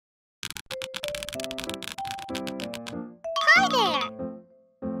Hi there!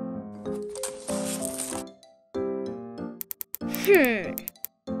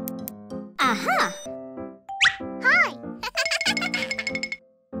 Aha! Hi!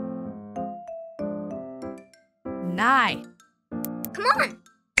 Nine. Come on!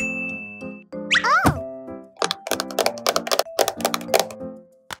 Oh!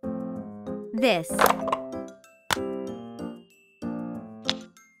 This.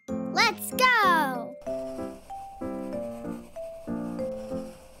 Let's go!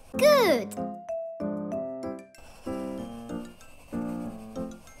 Good!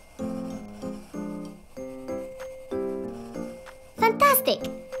 Fantastic!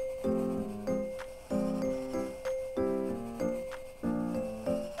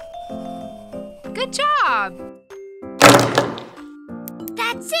 Good job!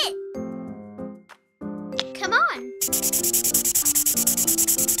 That's it! Come on!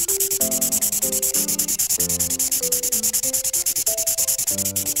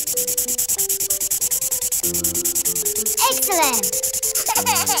 Excellent!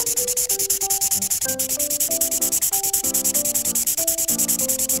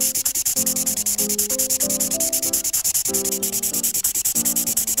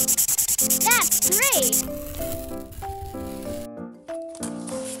 That's great!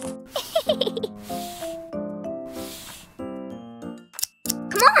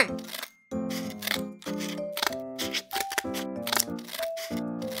 Come on!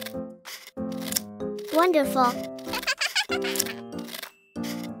 Wonderful!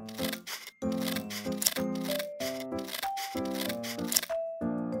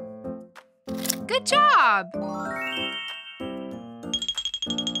 Good job!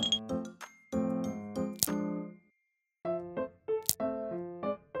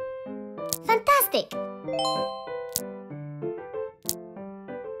 Fantastic!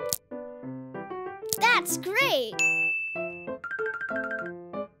 That's great!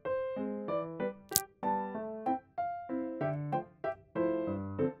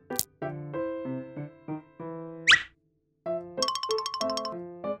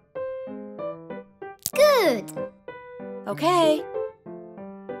 Good! Okay.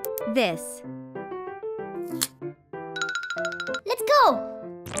 This. Let's go!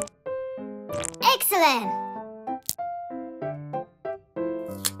 Excellent!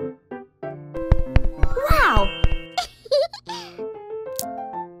 Wow!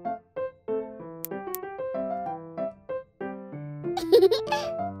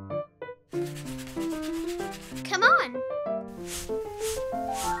 Come on!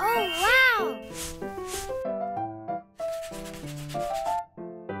 Oh, wow!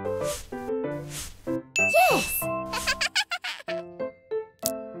 Yes!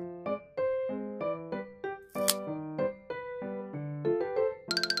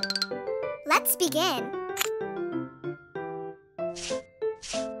 Let's begin.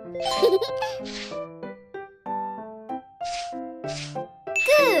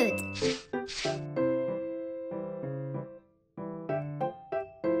 Good!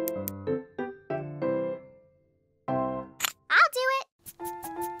 I'll do it!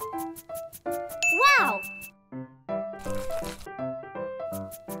 Wow!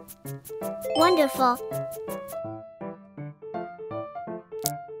 Wonderful!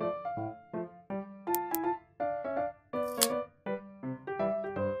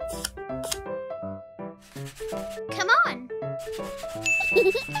 Come on!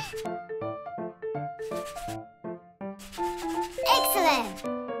 Excellent!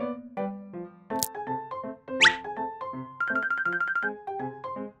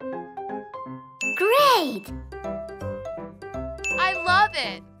 Great! I love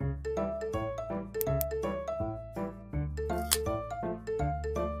it!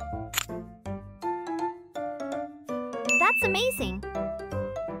 That's amazing!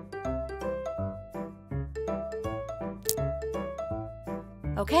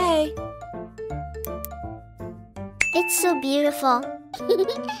 Okay. It's so beautiful.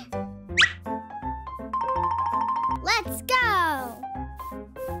 Let's go!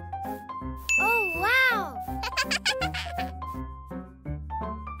 Oh, wow!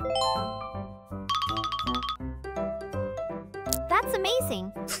 That's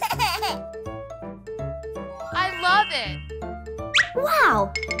amazing. I love it!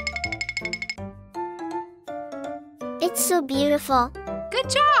 Wow! It's so beautiful. Good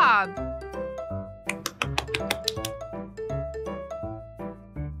job!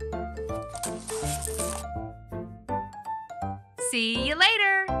 See you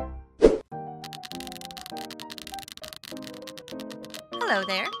later! Hello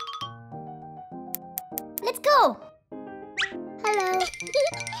there. Let's go! Hello.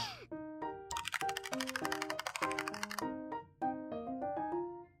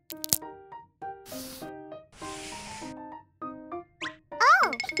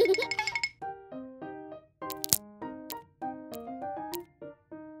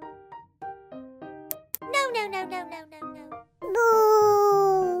 no, no, no, no, no, no.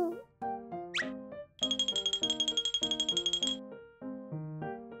 Boo!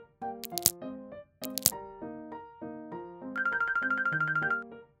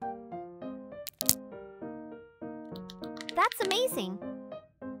 That's amazing.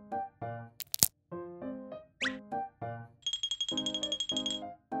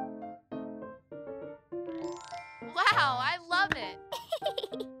 Wow, I love it.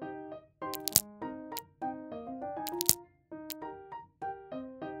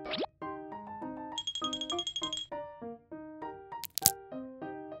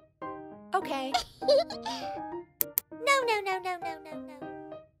 Okay. No, no, no, no, no, no, no.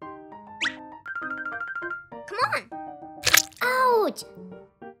 Come on. Ouch!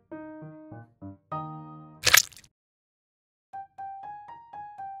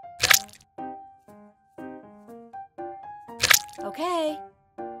 Okay.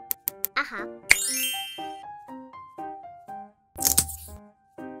 Uh-huh.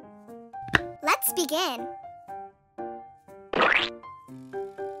 Let's begin.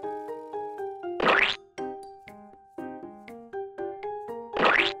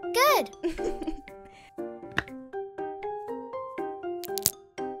 Good.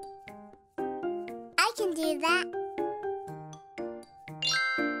 I can do that.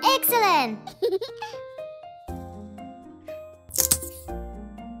 Excellent.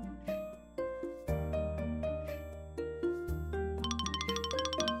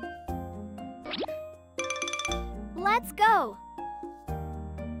 Let's go.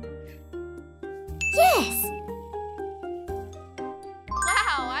 Yes.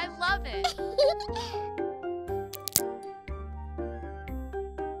 Wow, I love it.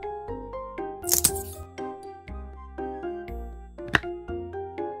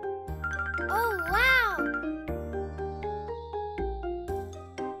 Oh, wow.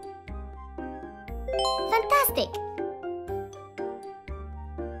 Fantastic.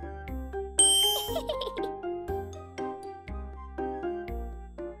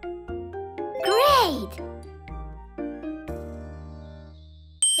 Great.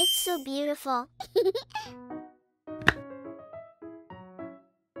 It's so beautiful.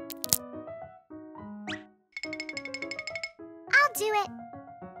 I'll do it.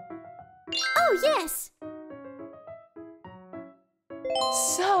 Oh, yes.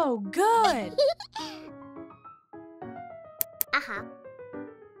 So good. Uh-huh.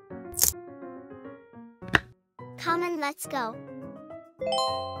 Come on, let's go.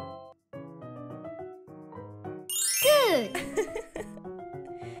 Good.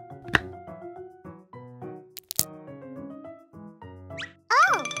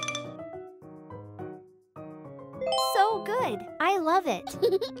 Oh. So good. I love it.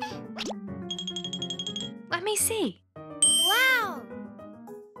 Let me see. Wow.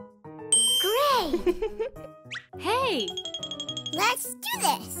 Great. Hey, Let's do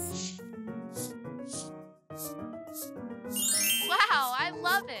this. wow, I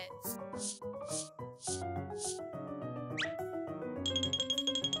love it.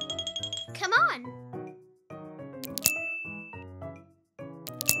 Come on.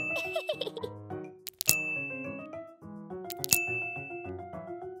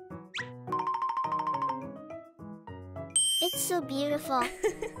 It's so beautiful.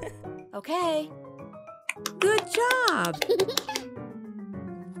 Okay. Good job.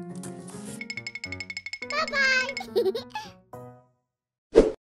 Bye-bye.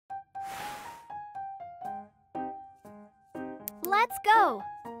 Let's go.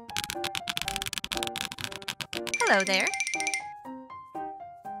 Hello there.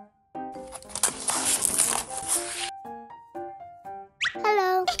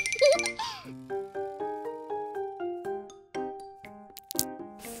 Hello.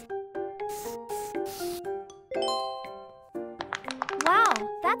 Wow,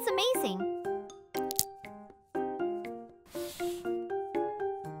 that's amazing.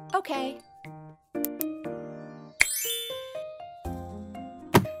 Okay.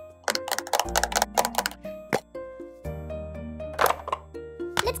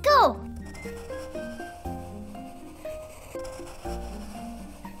 Let's go.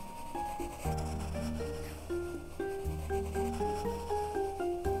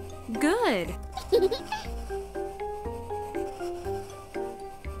 Good.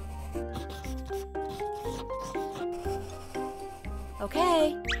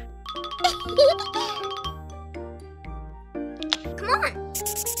 Okay. Come on.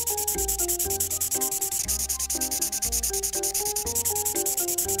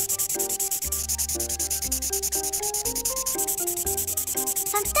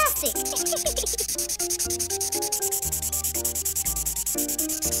 Fantastic.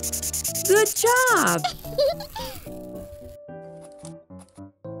 Good job.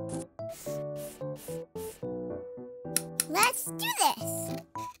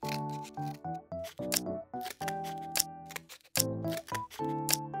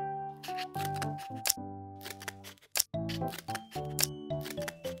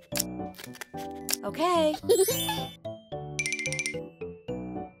 Okay.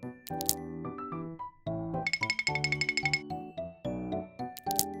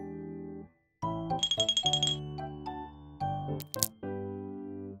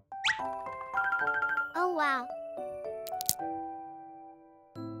 Oh, wow.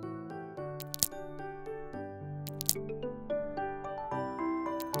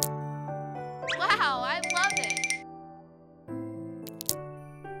 Wow, I love it.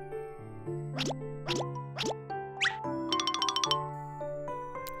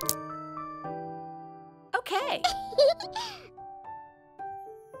 Okay.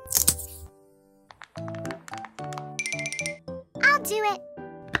 I'll do it.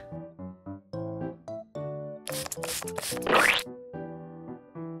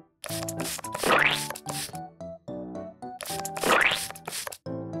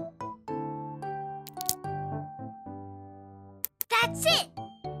 That's it.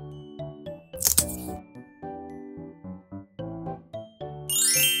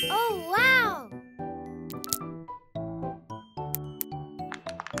 Oh, wow.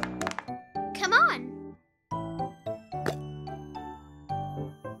 Come on.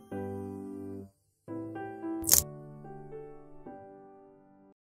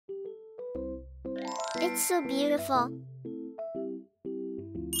 It's so beautiful.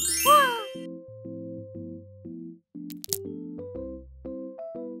 Wow.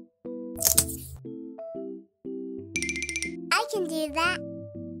 I can do that.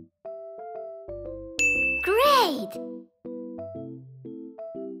 Great!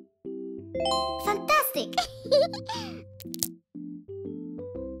 Fantastic!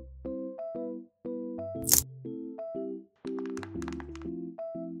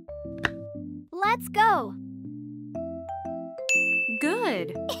 Let's go.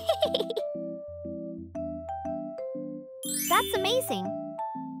 Good. That's amazing.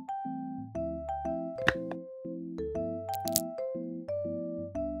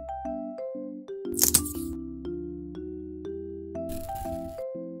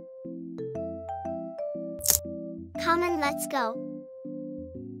 Come on, let's go.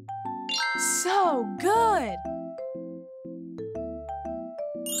 So good.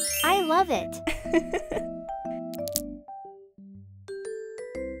 I love it.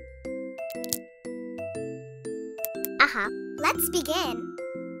 Let's begin.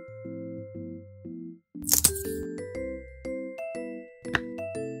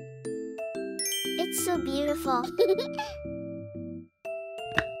 It's so beautiful.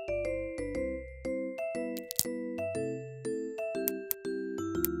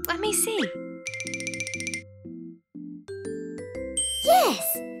 Let me see.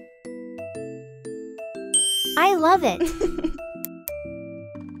 Yes! I love it.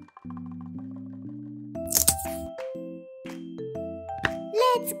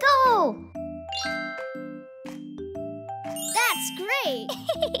 Let's go! That's great!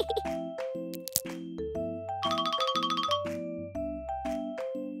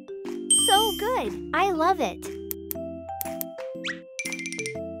 So good! I love it.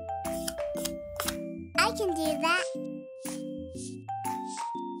 I can do that.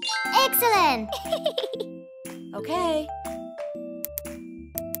 Excellent! Okay.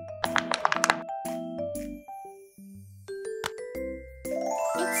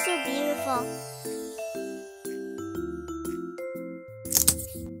 It's so beautiful.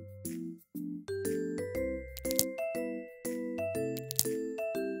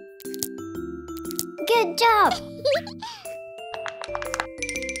 Good job!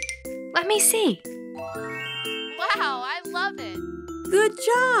 Let me see. Wow, I love it. Good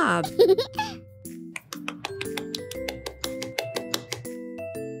job.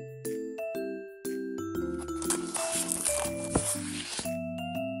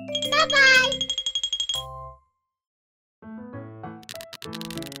 Bye-bye!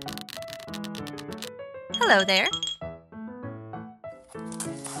 Hello there.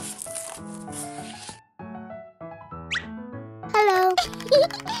 Hello.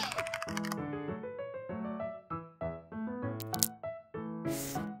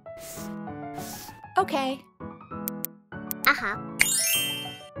 Okay.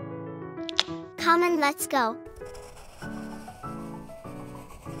 Come on, let's go.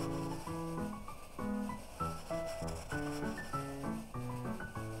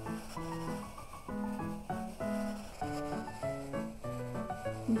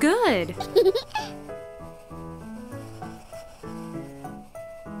 Good.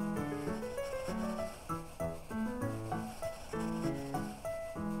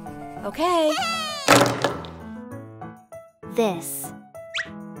 Okay. This.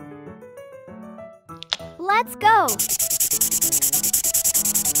 Let's go.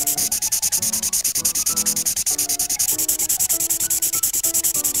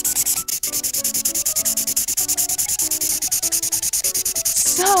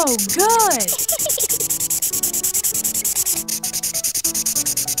 So good!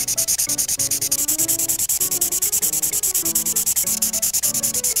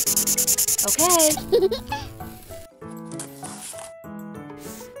 Okay.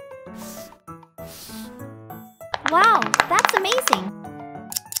 Wow, that's amazing.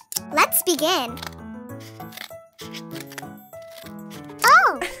 Let's begin.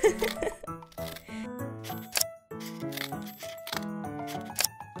 Oh!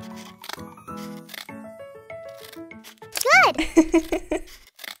 Good!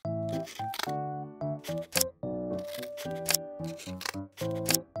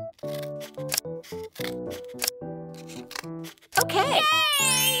 Okay.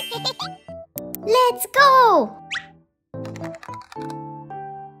 Let's go!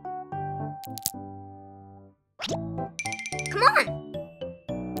 Come on!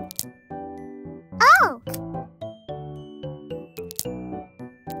 Oh!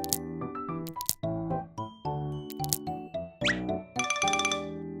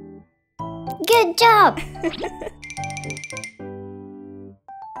 Good job!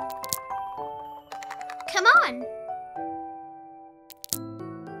 Come on!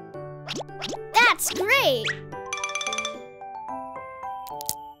 That's great!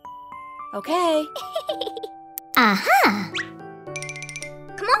 Okay. Aha!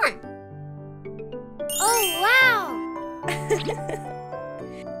 Come on! Oh, wow!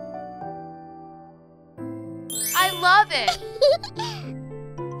 I love it.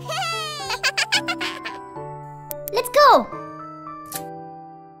 Let's go!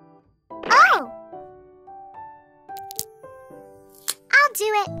 Oh! I'll do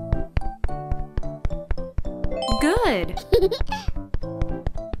it! Good.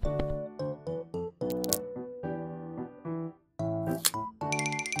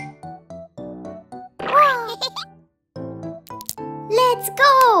 Whoa. Let's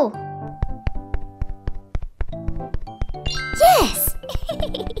go! Yes!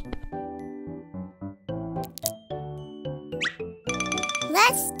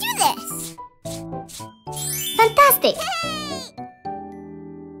 Let's do this! Fantastic!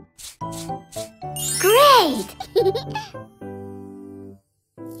 Great!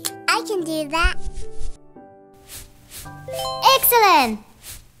 I can do that. Excellent!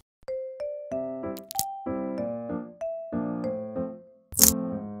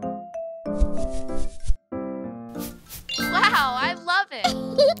 Wow, I love it.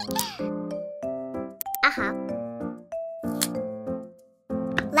 Uh-huh.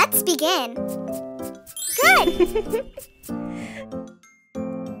 Let's begin. Good!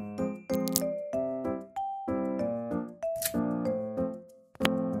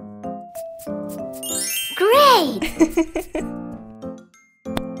 Great!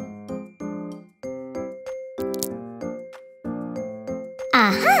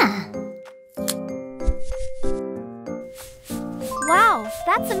 Aha! Wow,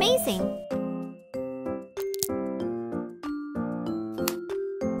 that's amazing.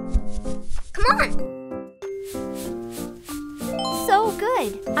 Come on! So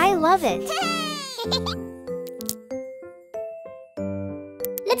good. I love it.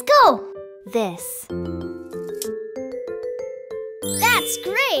 Let's go! This. That's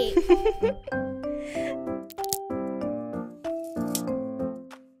great!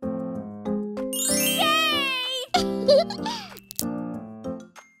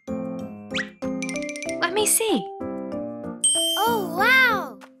 Let me see. Oh,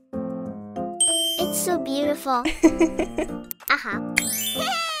 wow! It's so beautiful. Uh-huh.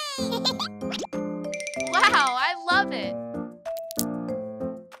 Wow, I love it.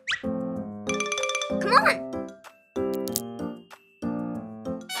 Come on!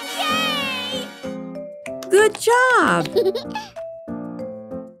 Good job!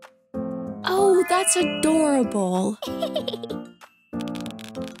 Oh, that's adorable.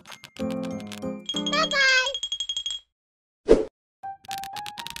 Bye-bye!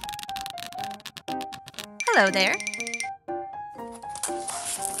 Hello there.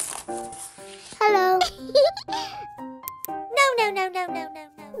 Hello. No, no, no, no, no, no,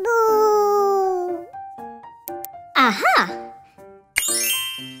 no. Boo! Aha!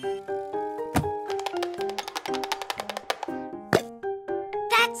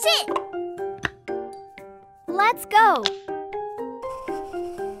 That's it! Let's go!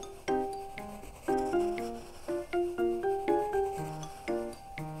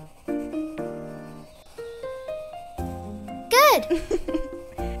 Good!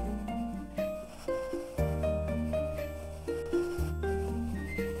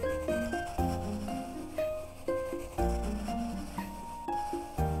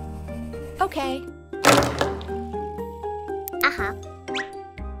 Okay. Uh-huh.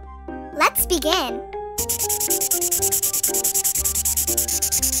 begin.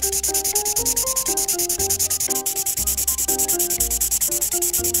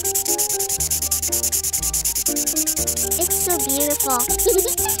 It's so beautiful.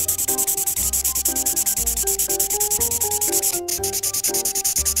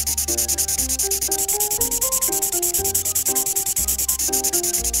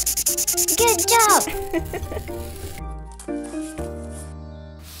 Good job!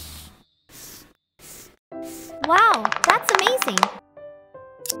 Wow, that's amazing.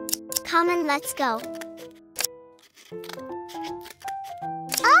 Come on, let's go.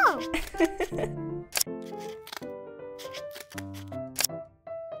 Oh!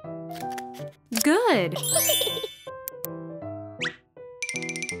 Good.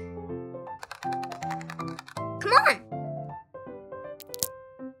 Come on!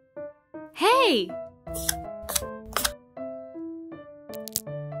 Hey!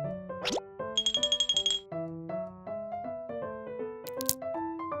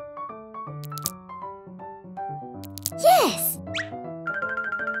 Yes!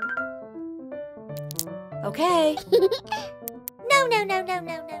 Okay. No.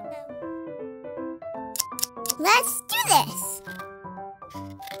 Let's do this!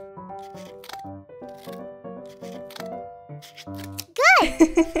 Good!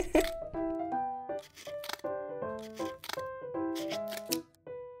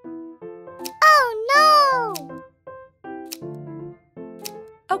 Oh no!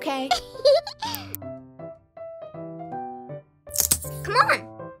 Okay. Come on!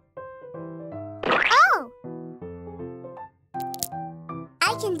 Oh! I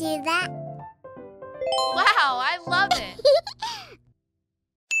can do that. Wow, I love it.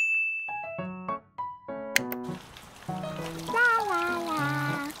 La la la.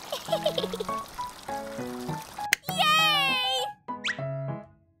 Yay!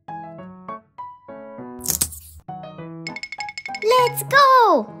 Let's go!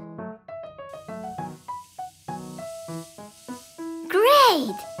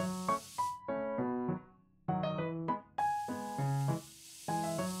 Great!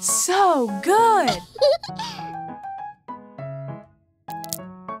 So good.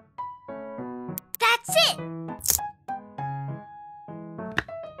 That's it!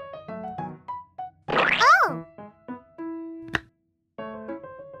 Oh!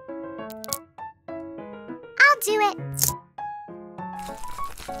 I'll do it.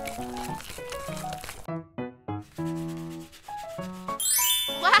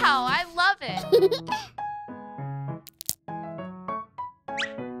 Wow, I love it.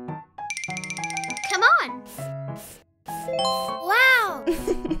 Come on! Wow!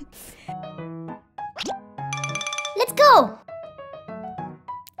 Let's go!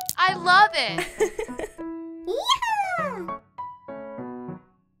 I love it. Yeah!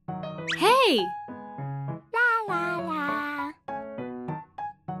 Hey! La la la.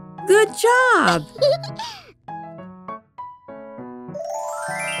 Good job.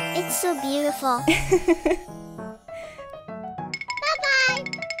 It's so beautiful. Bye-bye!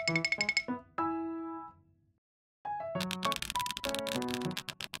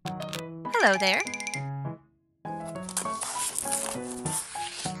 Hello there.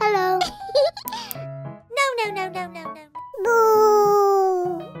 Hello. No.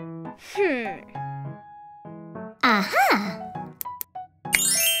 Boo! Aha!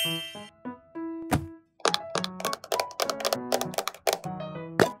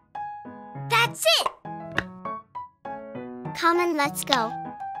 That's it! Come on, let's go.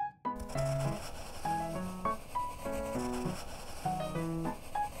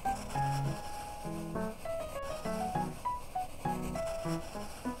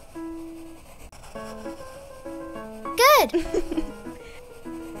 Good!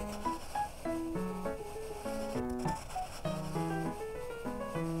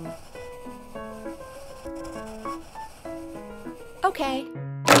 Okay.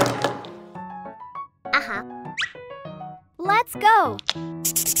 Uh-huh. Let's go.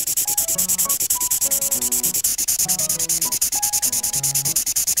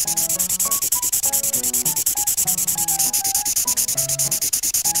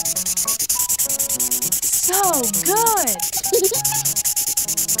 So good.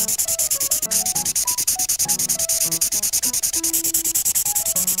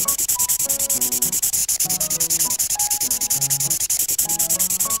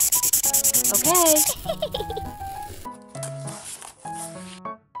 Okay.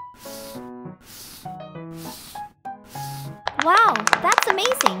 Wow, that's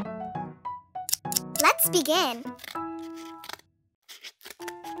amazing. Let's begin.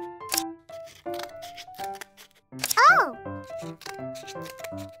 Oh!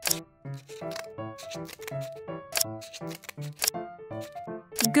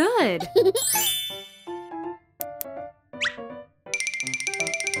 Good.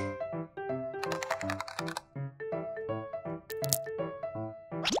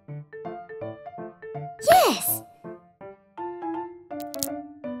 Yes!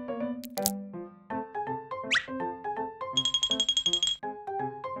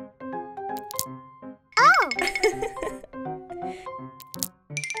 Oh!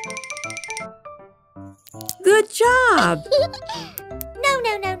 Good job. No,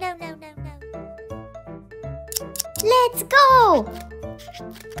 no, no, no, no, no, no. Let's go!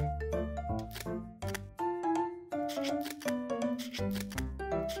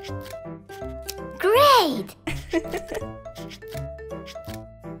 Great!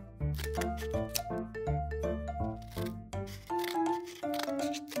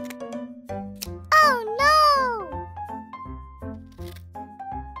 Oh no!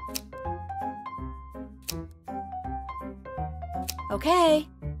 Okay.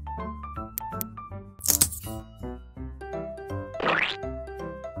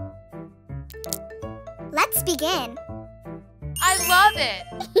 Let's begin. I love it!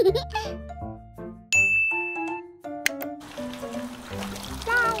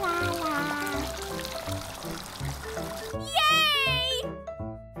 La la la. Yay!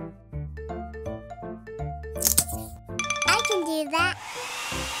 I can do that.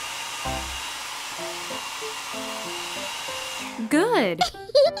 Good.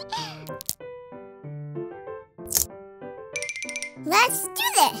 Let's do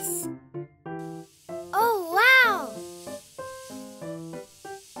this. Oh, wow.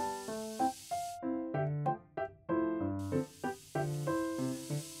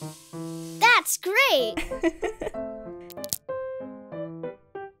 That's great.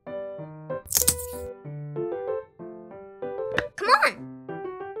 Come on.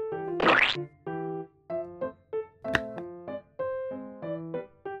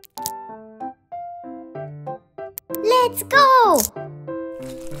 Let's go.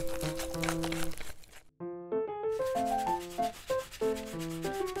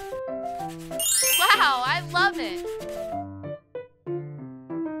 Wow, I love it!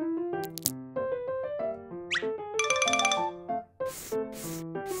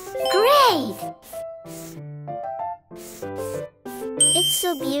 Great. It's so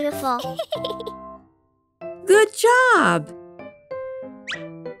beautiful. Good job.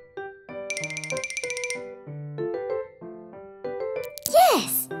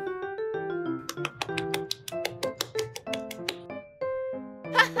 Yes.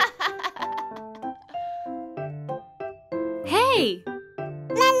 Hey.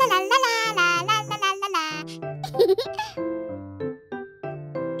 La la la la la la la la la la la.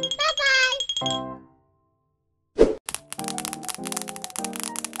 Bye-bye.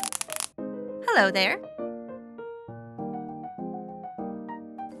 Hello there.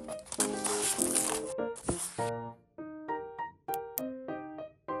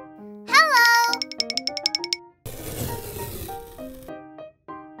 Hello.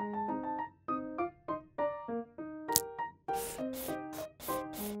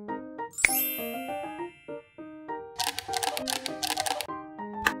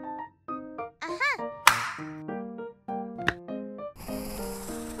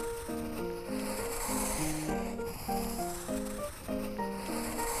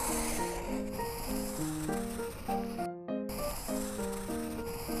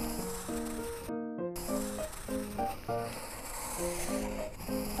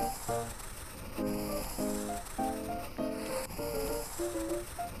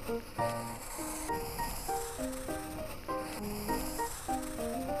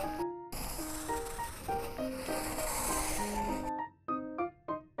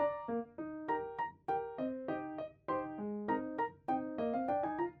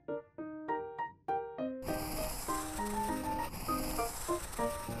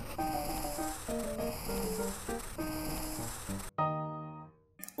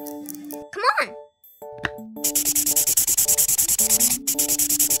 Come on.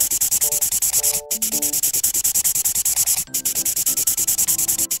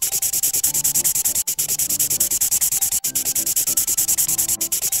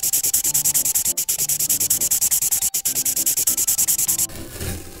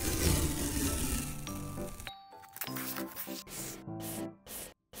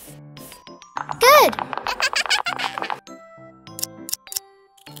 Good.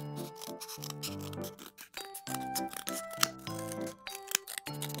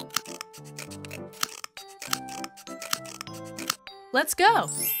 Let's go.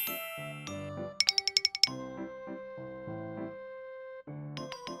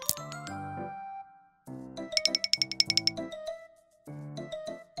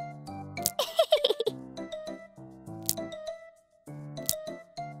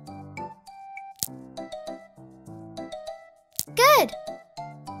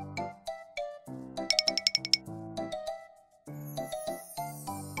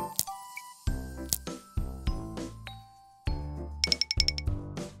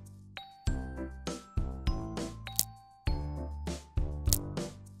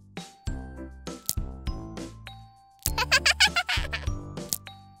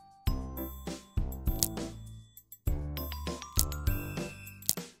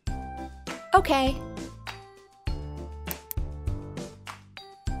 Okay.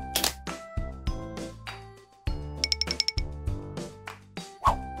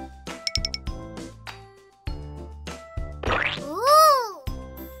 Ooh.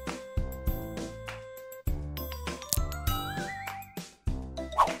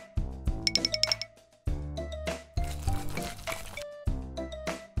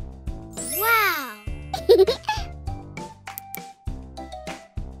 Wow.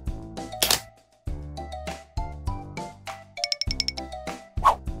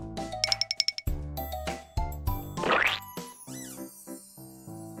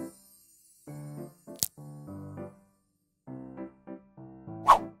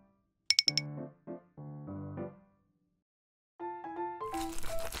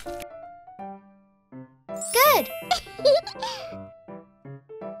 Good.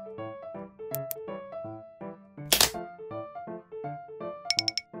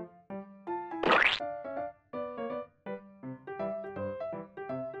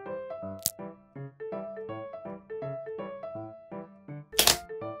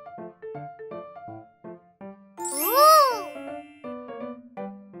 Ooh.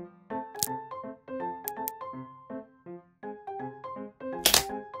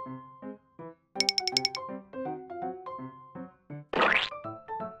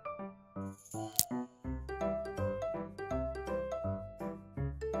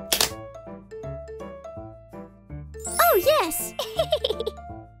 Oh, yes.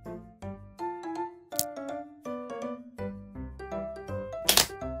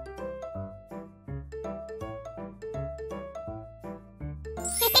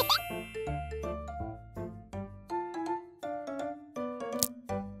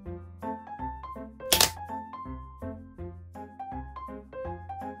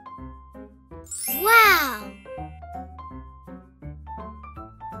 Wow.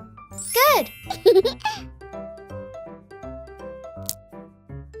 Good.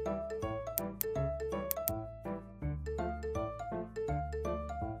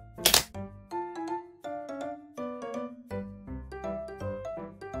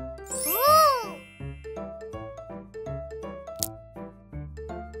 Ooh.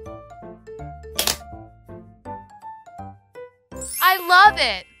 I love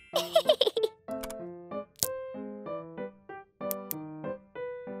it.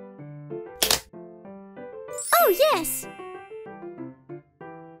 Oh, yes.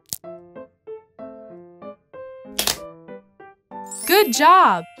 Good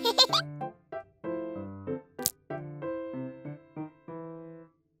job.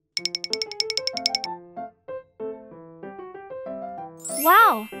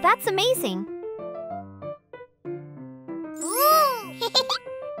 Wow, that's amazing. Ooh.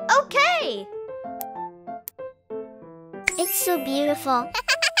 Okay. It's so beautiful.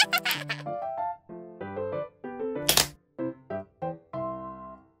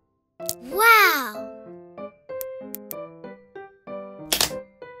 Wow.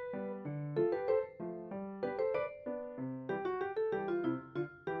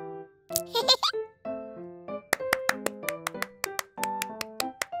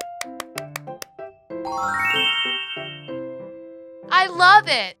 I love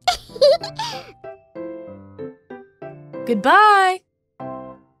it. Goodbye.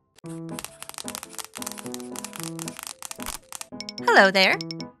 Hello there.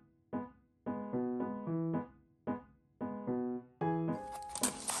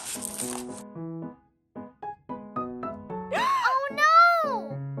 Oh,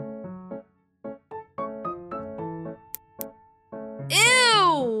 no.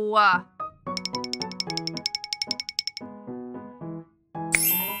 Ew.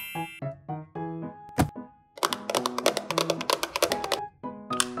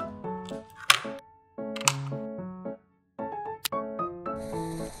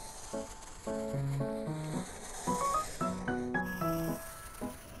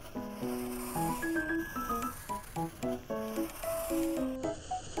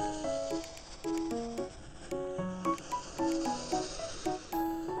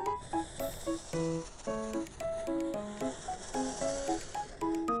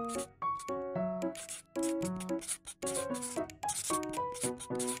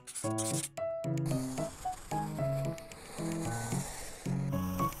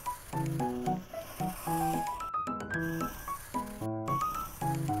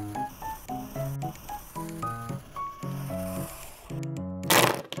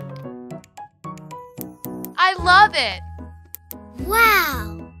 I love it.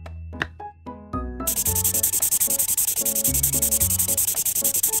 Wow.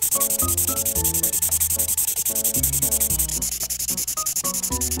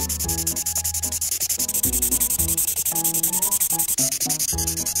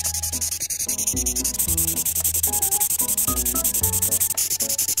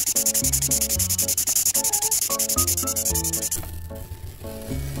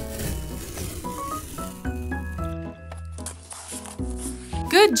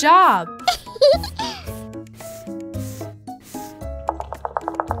 Good job!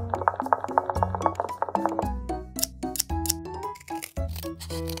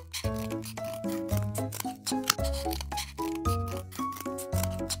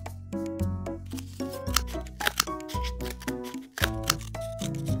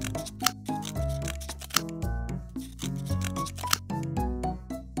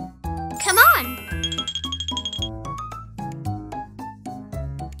 Come on!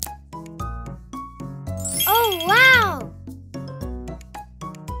 Oh, wow!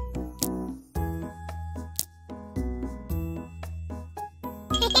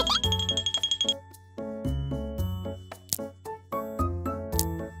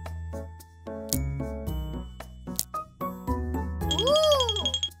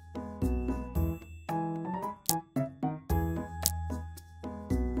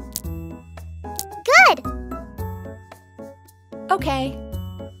 Good! Okay.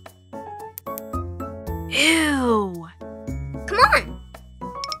 Ew. Come on!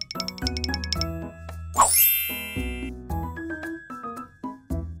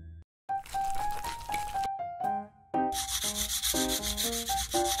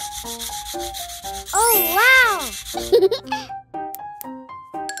 Oh, wow!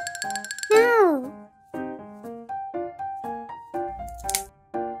 No!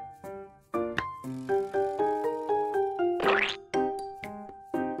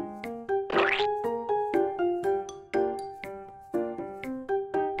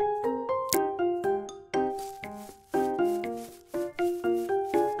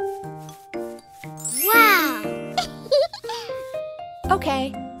 Wow!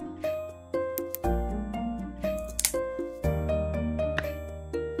 Okay.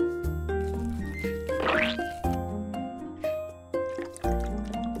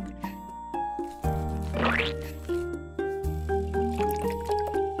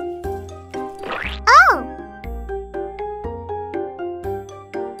 Oh!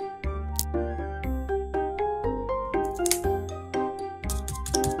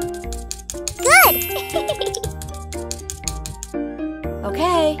 Good!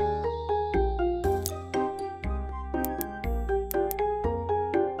 Okay.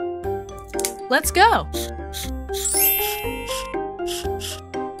 Let's go.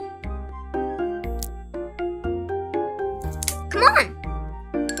 Come on!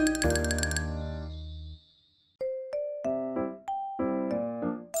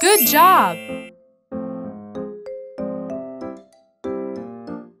 Good job.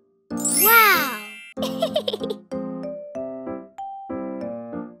 Wow!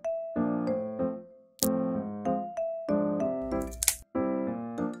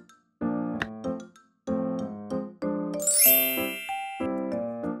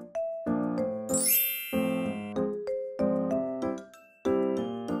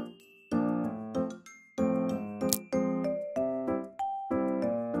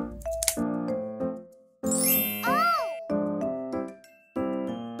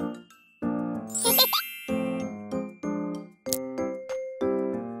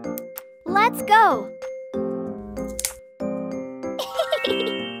 Let's go!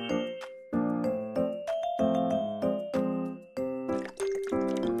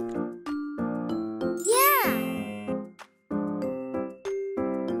 Yeah!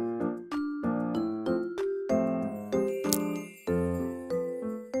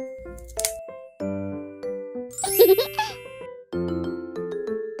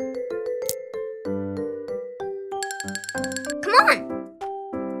 Come on!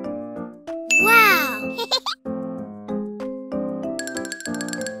 Wow!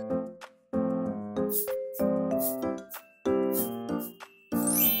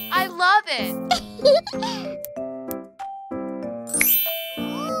 I love it.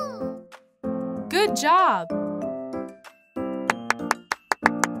 Good job.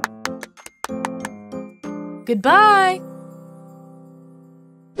 Goodbye.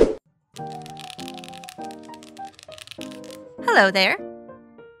 Hello there.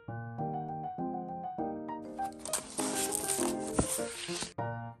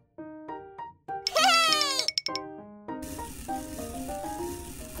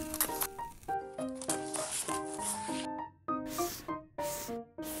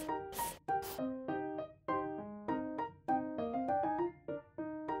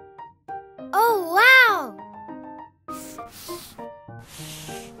 Oh, wow!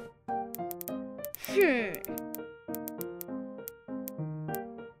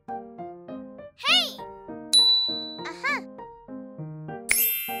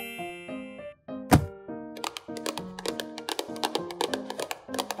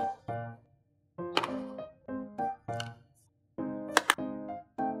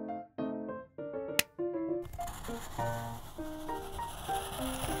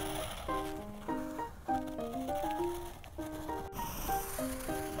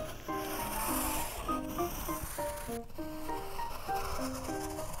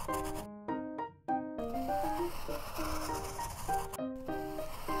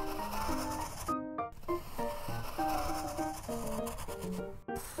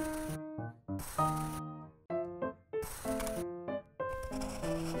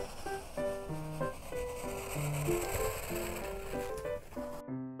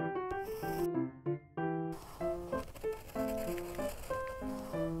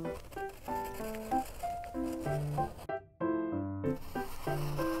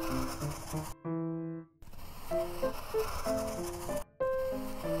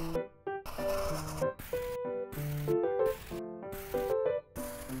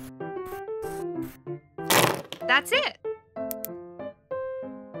 That's it.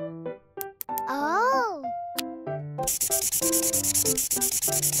 Oh.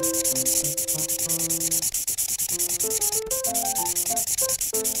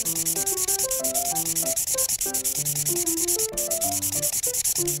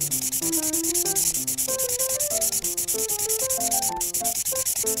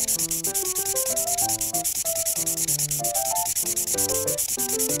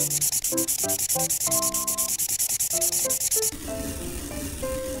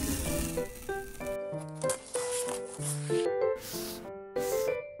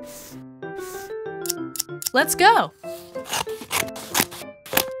 Let's go.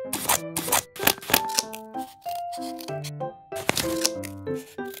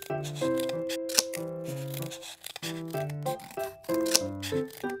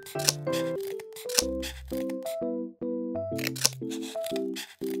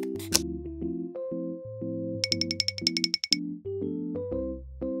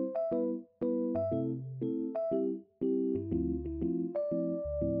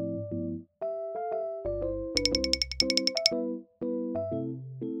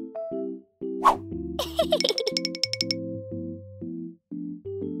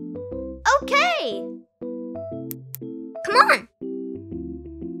 Okay. Come on.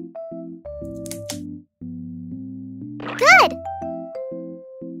 Good.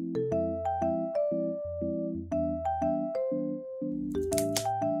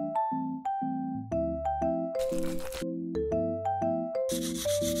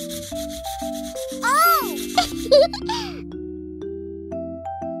 Oh!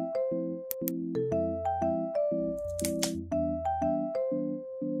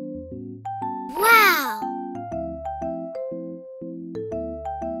 Wow!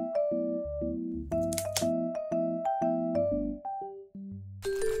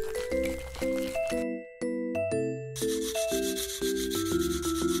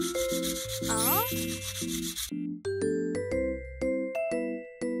 Oh?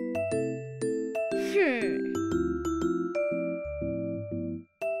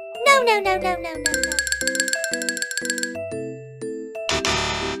 No, no, no, no, no, no, no.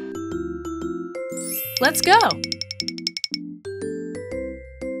 Let's go.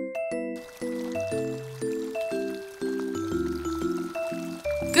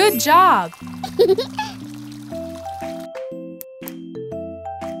 Good job.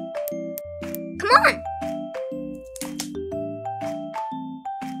 Come on.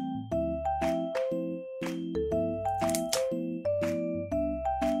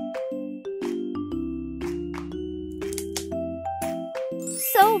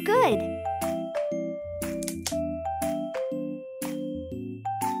 So good.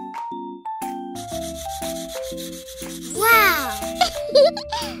 Wow!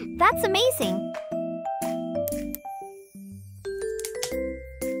 That's amazing.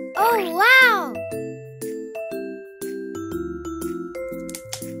 Oh, wow!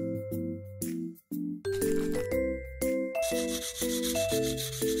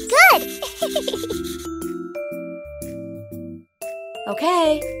 Good!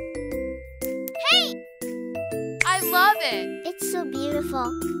 Okay. Hey! I love it. It's so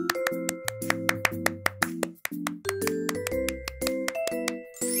beautiful.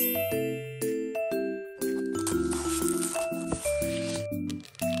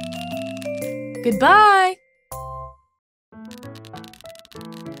 Goodbye.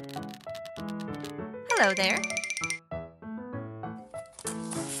 Hello there.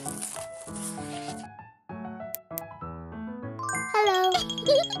 Hello.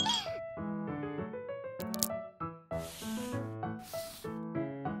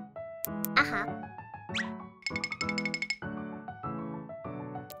 Uh-huh.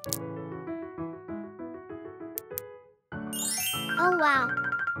 Oh, wow.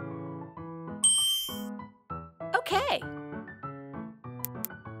 Okay.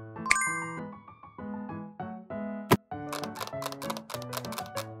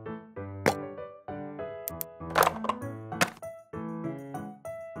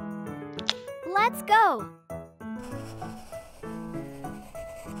 Let's go.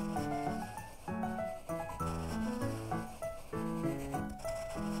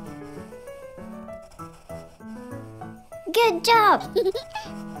 Good job.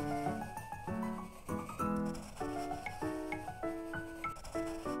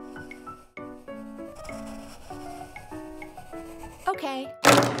 Okay.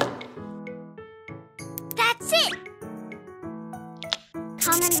 That's it.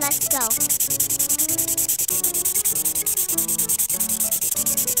 Come on, let's go.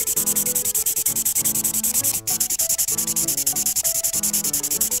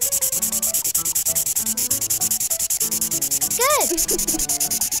 Good.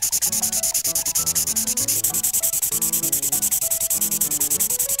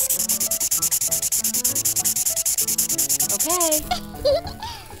 Okay.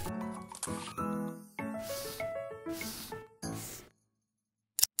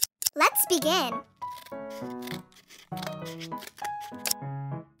 Let's begin.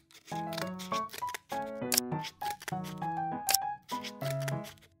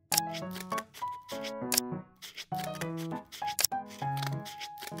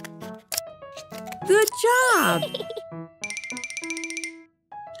 Good job!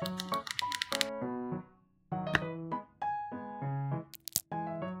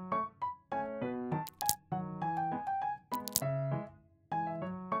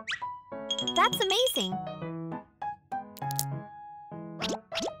 That's amazing.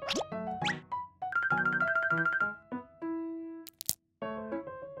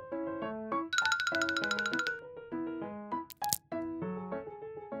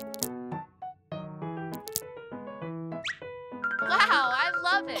 Wow, I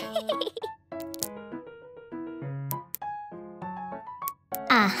love it.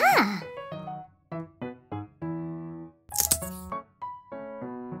 Aha!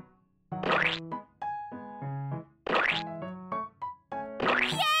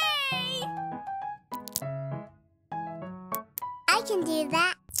 Yay! I can do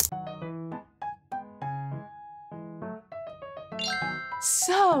that.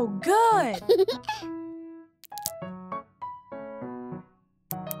 So good.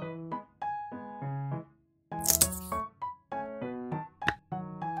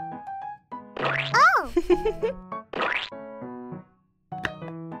 Oh!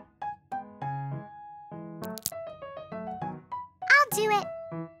 I'll do it.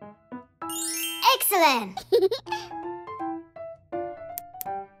 Excellent.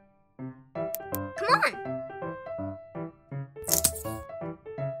 Come on.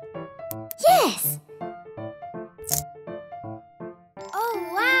 Yes. Oh,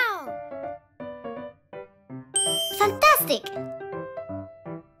 wow. Fantastic.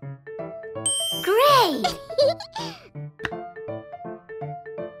 Great.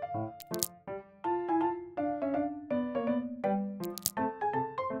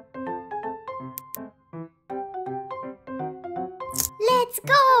 Let's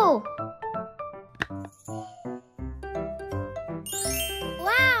go.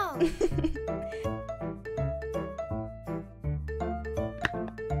 Wow.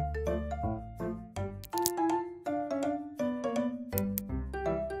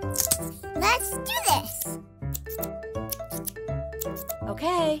 Let's do this.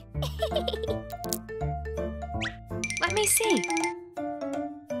 Okay. Let me see.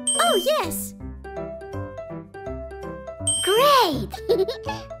 Oh, yes. Great.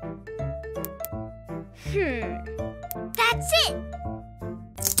 That's it.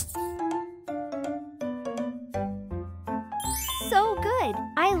 So good.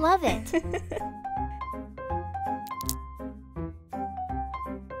 I love it.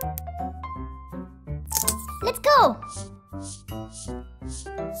 Let's go.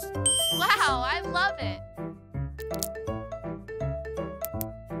 Wow, I love it.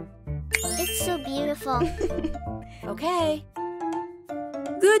 It's so beautiful. Okay.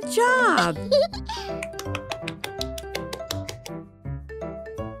 Good job!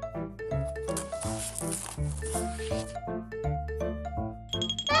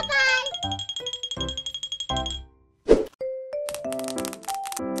 Bye-bye.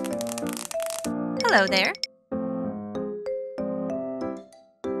 Hello there.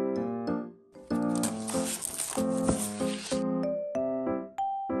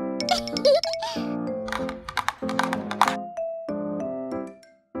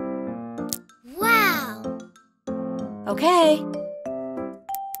 Wow. Okay.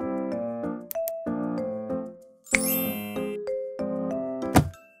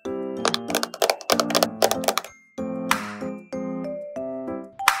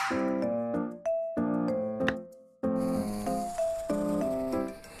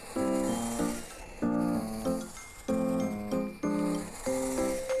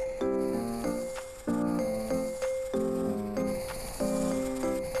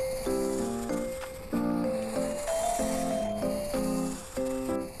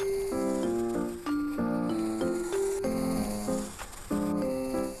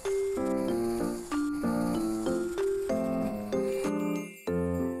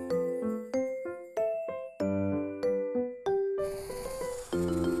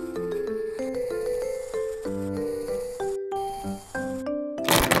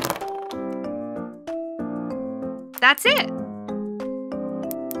 That's it.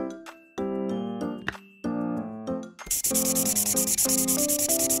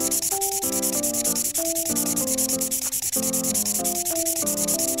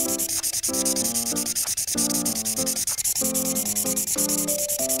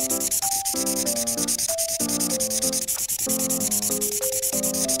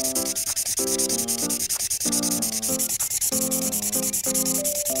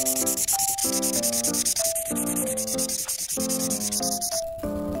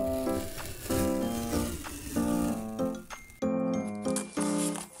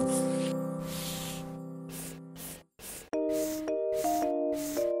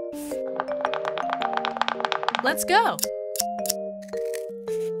 Let's go.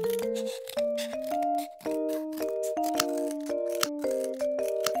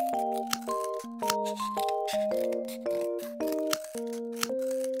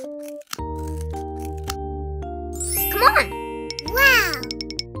 Come on. Wow!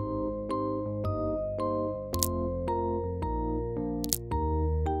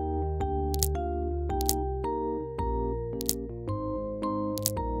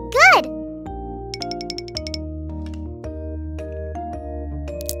 Good!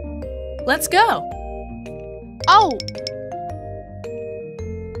 Let's go. Oh,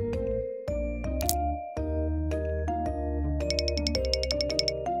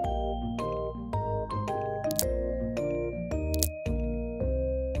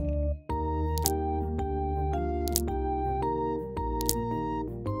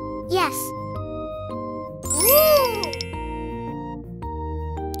 Yes. Woo!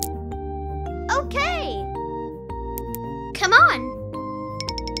 Okay. Come on.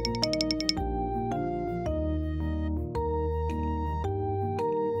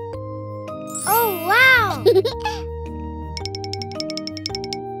 Oh, wow.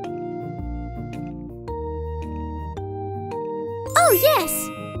 Oh, yes.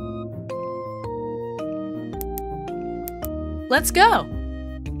 Let's go.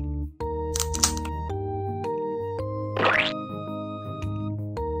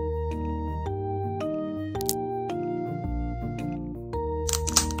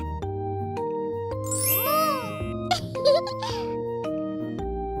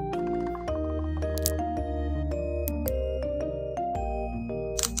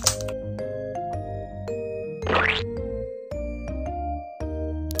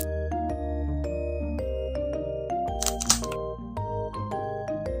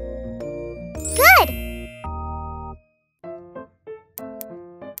 Good.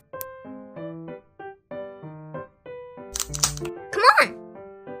 come on.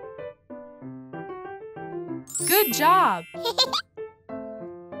 Good job.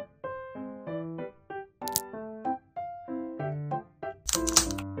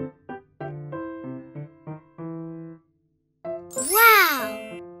 Wow.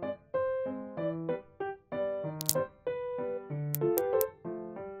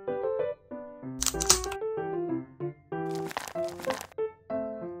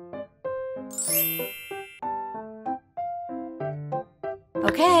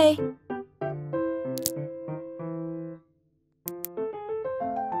 Okay.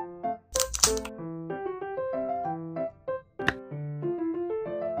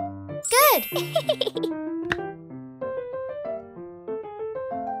 Good.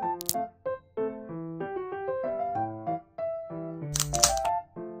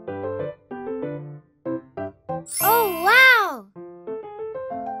 Oh, wow.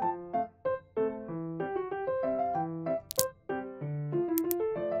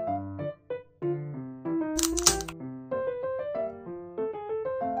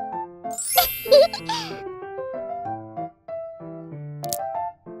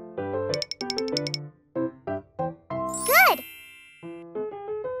 Good.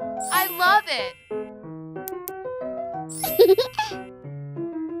 I love it.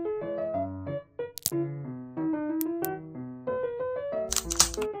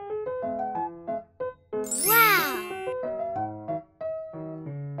 Wow.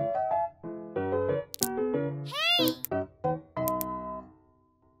 Hey.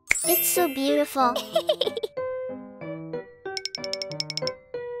 It's so beautiful.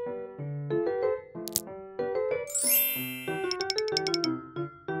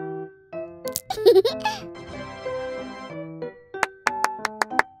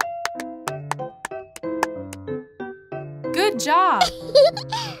 Good job.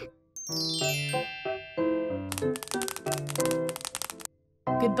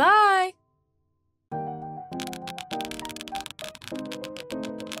 Goodbye.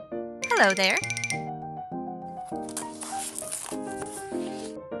 Hello there.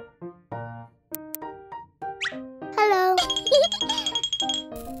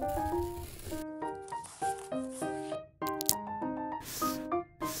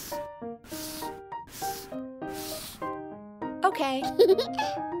 Okay.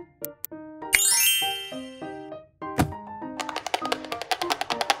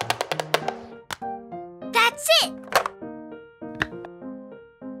 That's it!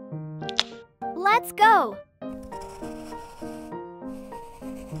 Let's go!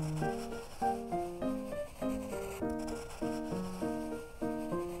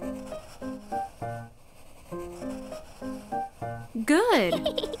 Good.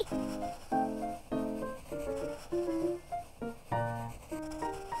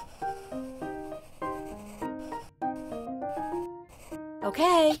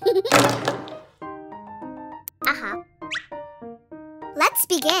 Okay. Uh-huh. Let's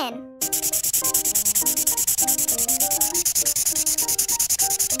begin.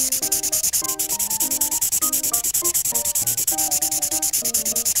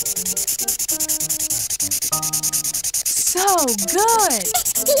 So good.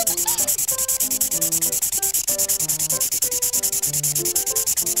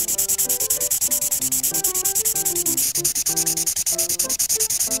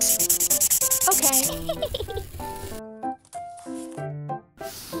 Okay.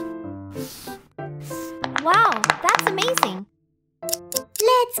 Wow, that's amazing.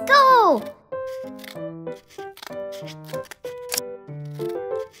 Let's go!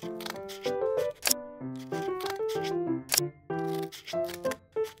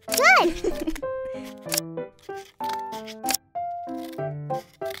 Good!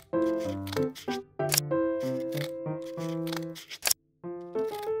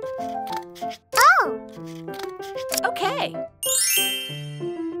 Oh! Okay.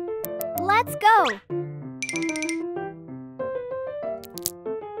 Let's go!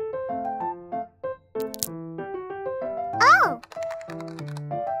 Oh!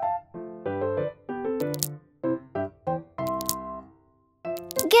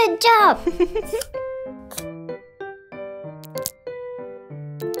 Good job!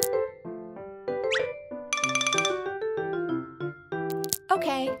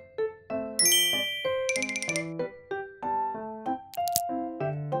 Okay.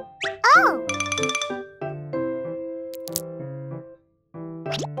 Oh!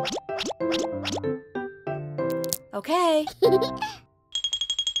 Okay.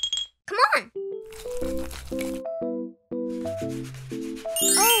 Come on!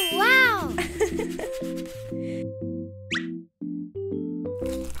 Oh, wow!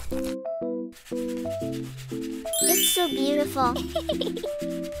 It's so beautiful.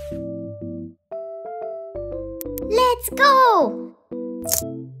 Let's go!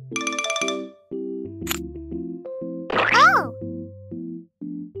 Oh!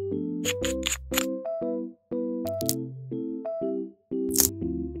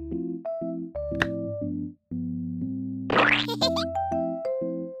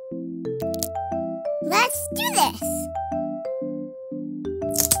 Let's do this!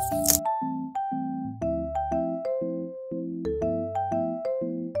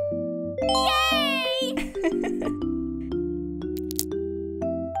 Yay!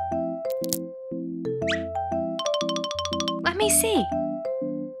 Let me see.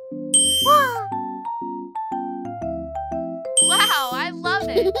 Wow! Wow, I love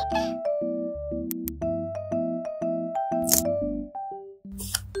it.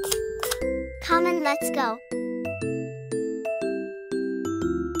 Come and let's go.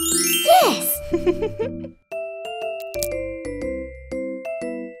 Yes!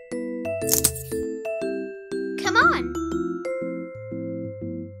 Come on!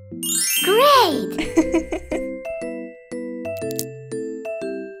 Great!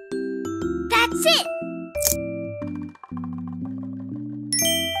 That's it!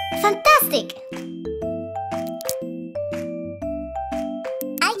 Fantastic!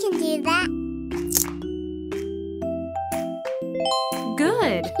 I can do that.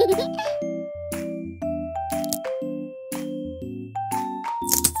 Good.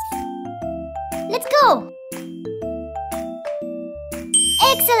 Let's go!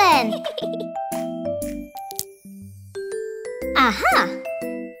 Excellent! Aha!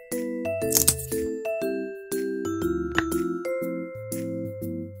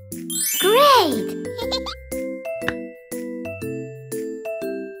 Great!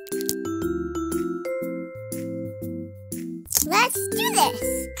 Let's do this!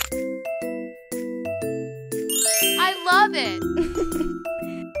 I love it.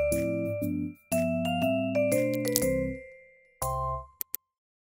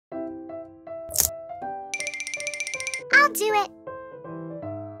 I'll do it!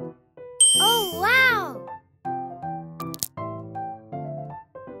 Oh, wow!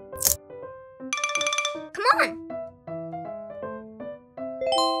 Come on!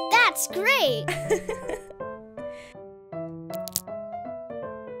 That's great!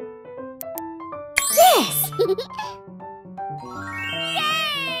 Yay!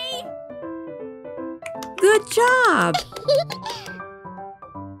 Good job!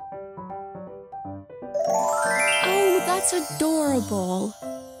 Oh, that's adorable.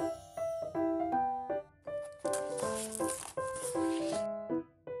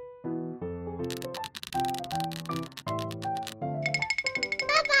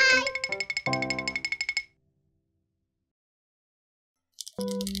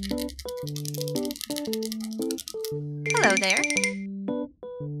 Hello there.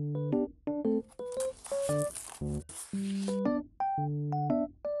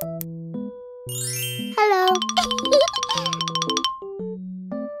 Hello.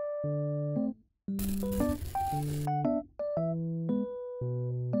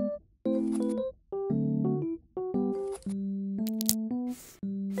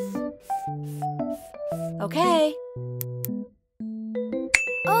 Okay.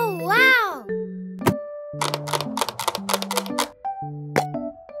 Oh, wow!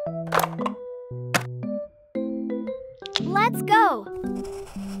 Let's go!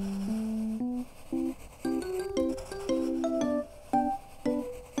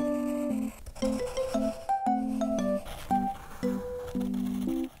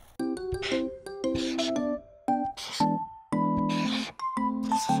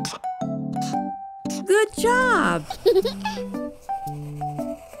 Good job!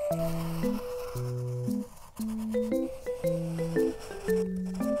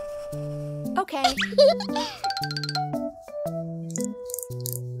 Okay.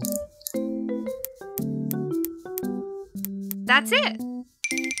 That's it.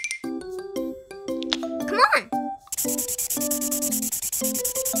 Come on!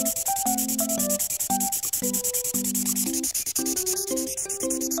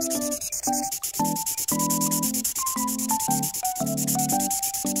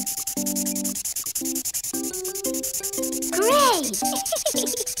 Great!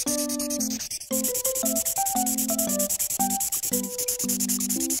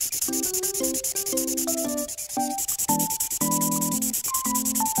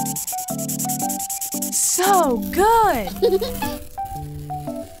 So good.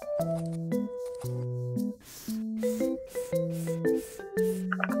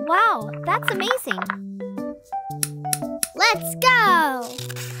 Wow, that's amazing! Let's go!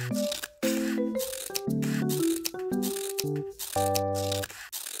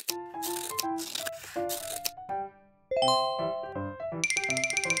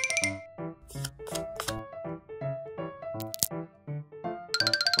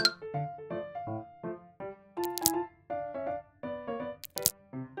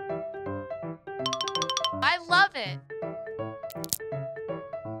 I love it.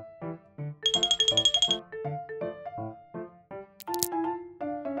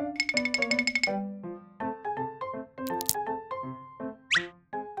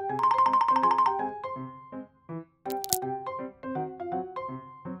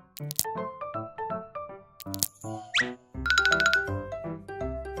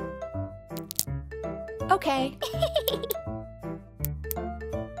 Okay.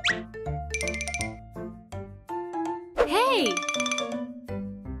 Hey!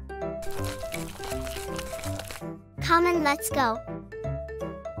 Come and let's go.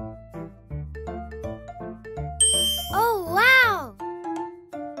 Oh, wow!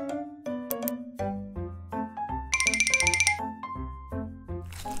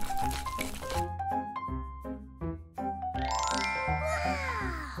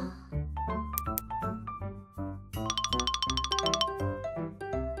 Wow!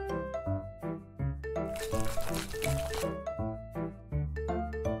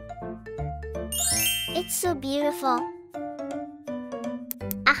 It's so beautiful.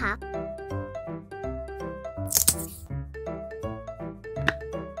 Uh-huh.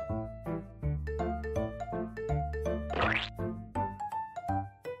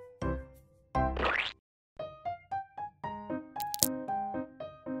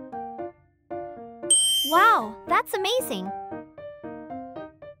 Wow, that's amazing.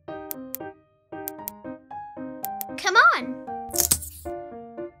 Come on.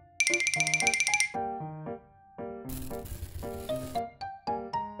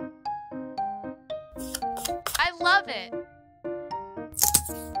 I love it.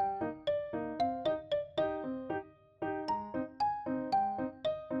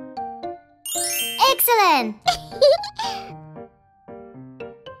 Excellent.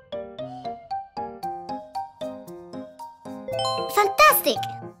 Fantastic.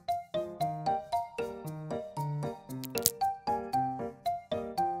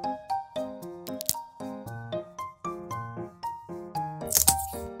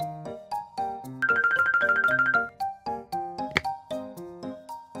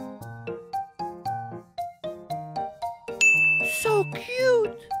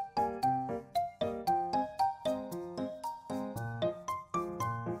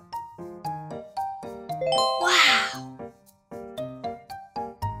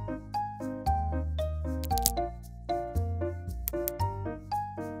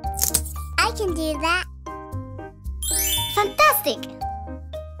 can do that. Fantastic!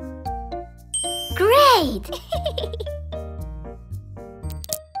 Great!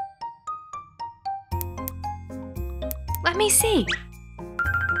 Let me see.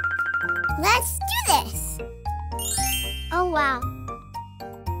 Let's do this! Oh wow!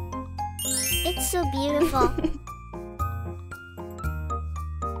 It's so beautiful.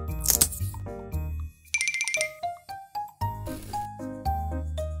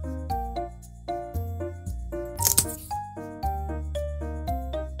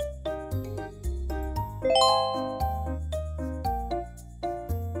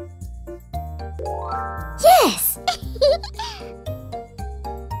 Yes!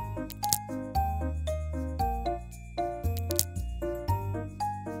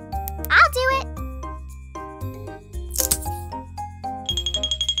 I'll do it!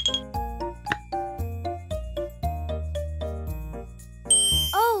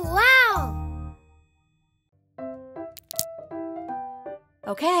 Oh, wow!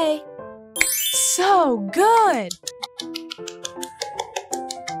 Okay. So good!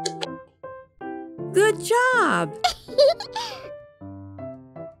 Good job.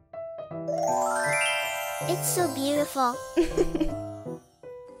 It's so beautiful.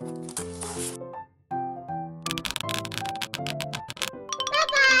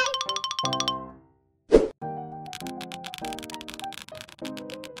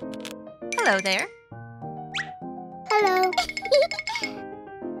 Hello there. Hello.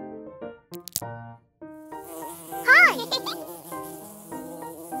 Hi.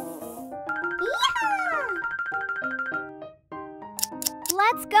 Yeah!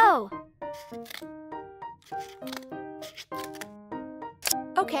 Let's go.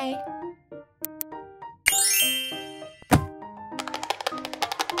 Okay.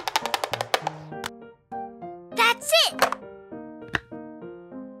 That's it.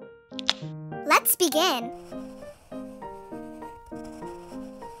 Let's begin.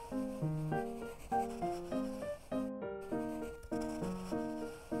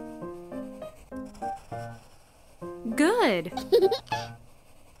 Good.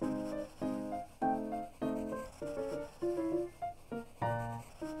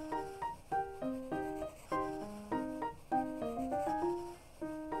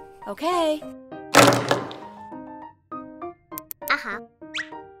 Okay.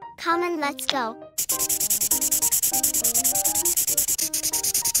 Come and let's go.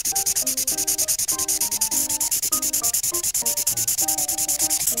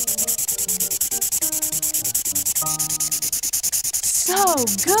 So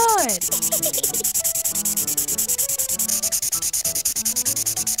good!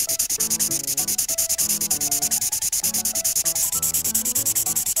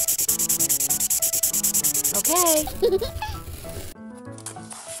 Okay.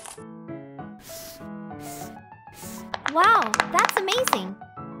 Wow, that's amazing.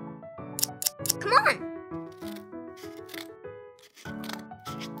 Come on.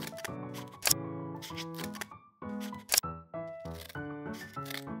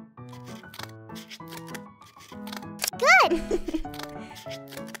 Good.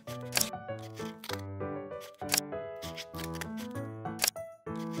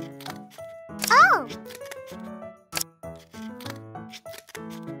 Oh.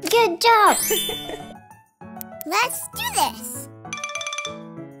 Good job. Let's do this.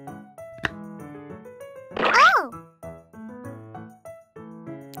 Oh.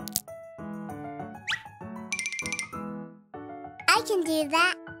 I can do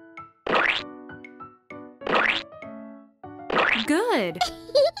that. Good.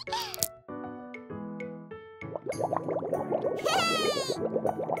 Hey!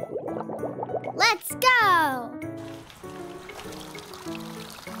 Let's go.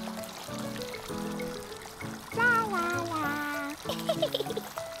 La la la.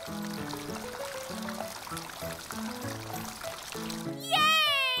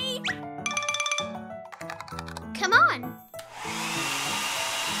 Yay! Come on.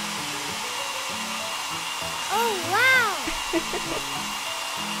 Oh, wow.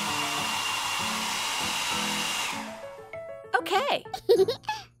 Okay.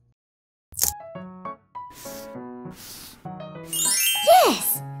 Yes.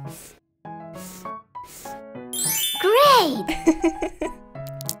 Great.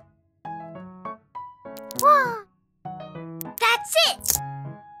 Wow. That's it.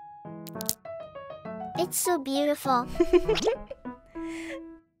 It's so beautiful.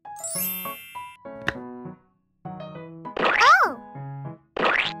 Oh.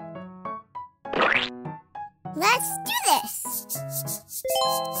 Let's do this.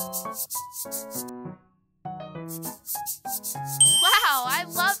 Wow, I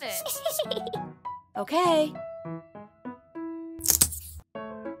love it. Okay.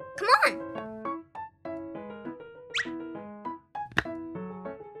 Come on.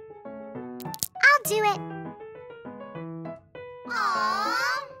 I'll do it.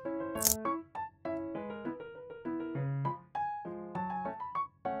 Aww.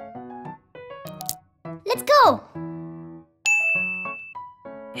 Let's go.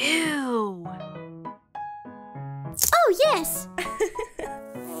 Ew. Oh, yes.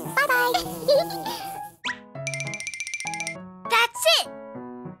 Bye-bye. That's it.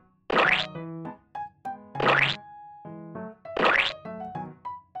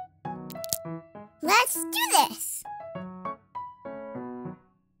 Let's do this.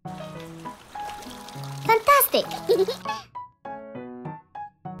 Fantastic.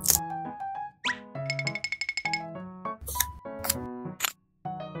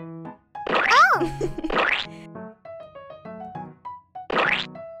 Oh.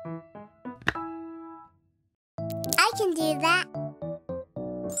 I can do that.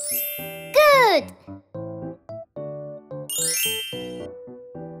 Good.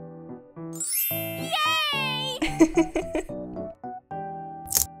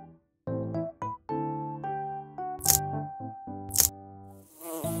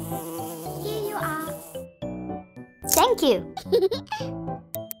 Here you are. Thank you.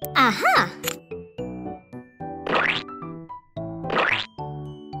 Aha.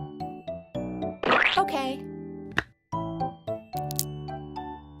 Okay.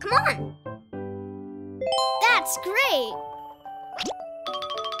 Come on. That's great.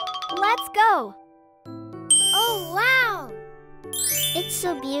 Let's go. Oh, wow. It's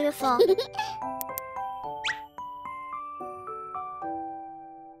so beautiful.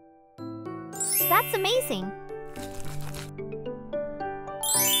 That's amazing.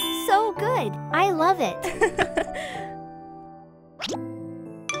 So good. I love it.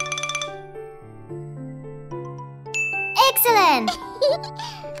 Excellent.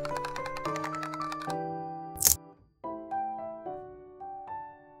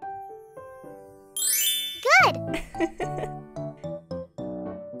 Good.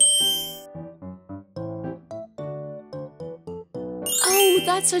 Oh,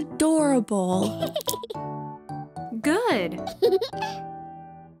 that's adorable. Good.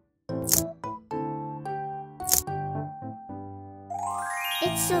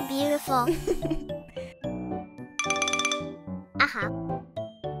 It's so beautiful. Uh-huh.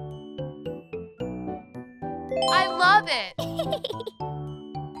 I love it.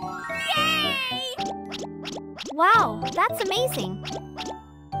 Wow, that's amazing.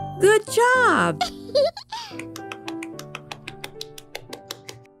 Good job.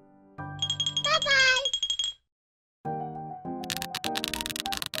 Bye-bye.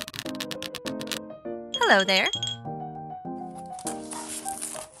 Hello there.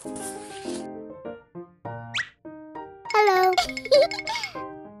 Hello.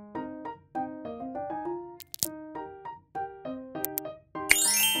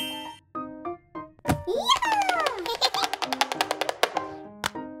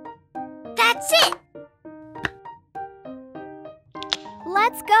 That's it.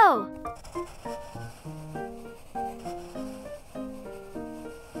 Let's go.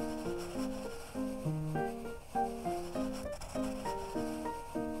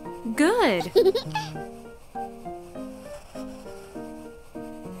 Good.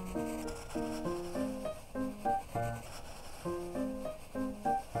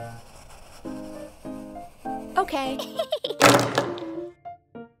 Okay.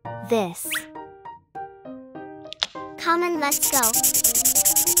 This. Come and let's go.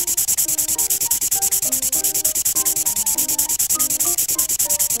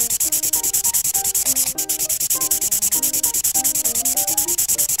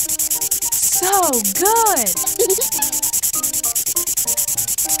 So good.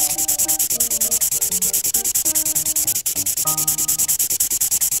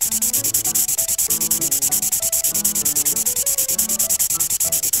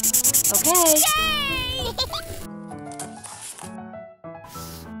 Okay.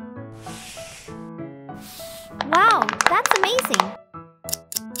 Wow, that's amazing.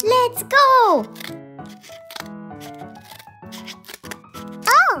 Let's go.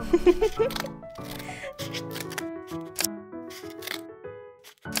 Oh.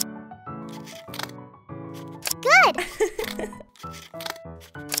 Good.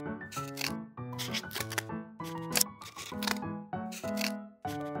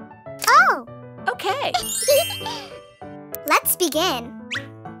 Oh. Okay. Let's begin.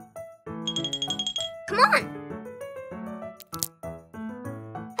 Come on.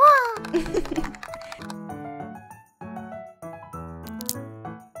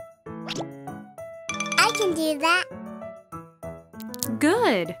 can do that.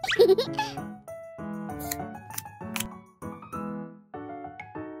 Good.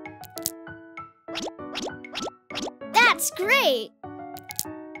 That's great.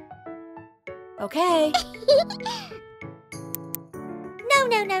 Okay. No,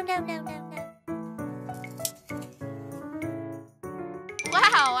 no, no, no, no, no, no.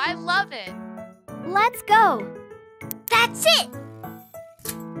 Wow, I love it. Let's go. That's it.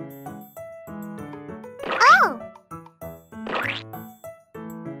 Oh.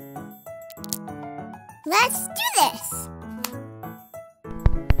 Let's do this.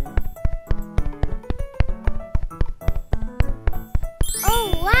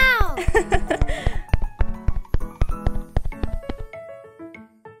 Oh, wow.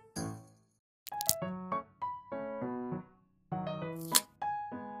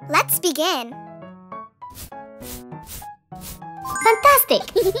 Let's begin. Fantastic.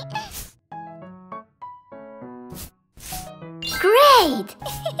 Great.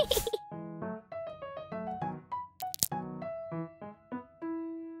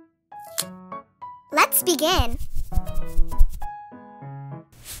 Let's begin.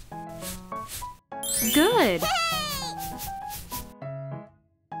 Good.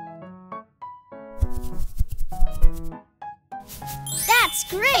 That's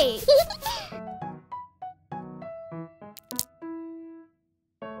great.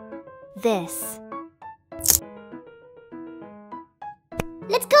 This.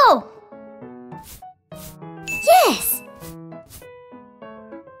 Let's go. Yes.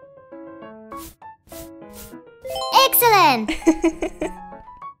 Excellent.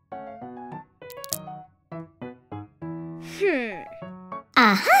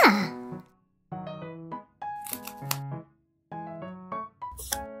 Aha.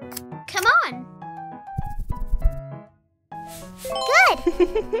 Come on. Good.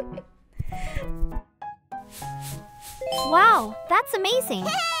 Wow, that's amazing.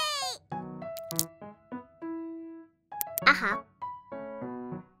 Uh-huh.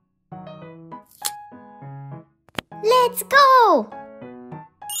 Let's go.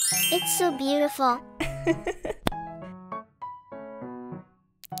 It's so beautiful.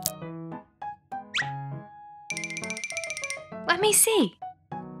 Let me see.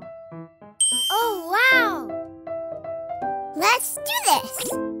 Oh, wow. Let's do this.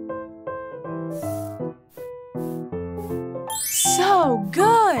 So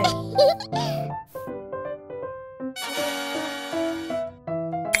good.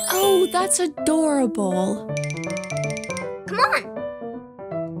 Oh, that's adorable. Come on.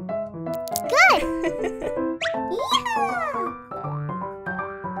 Good. Yeah.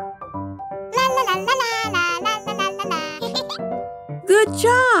 La la la la la la la la la la. Good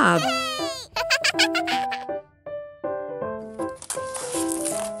job.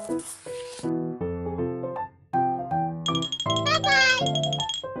 Bye-bye.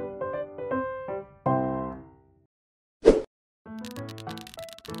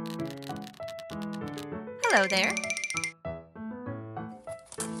 Hello there.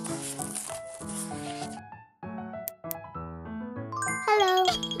 Hello.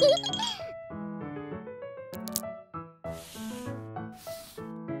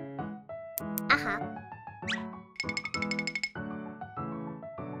 Uh-huh.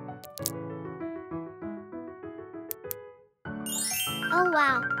 Oh,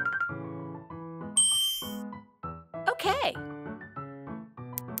 wow. Okay.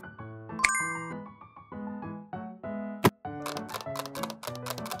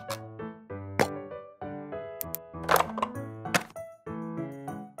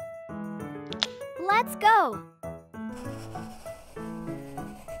 Let's go.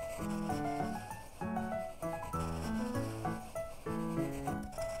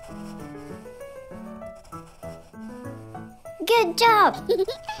 Good job.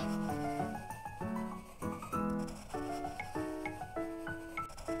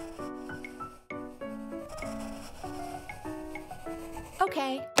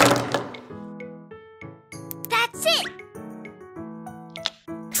 Okay. That's it.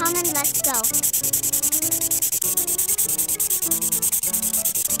 Come and let's go.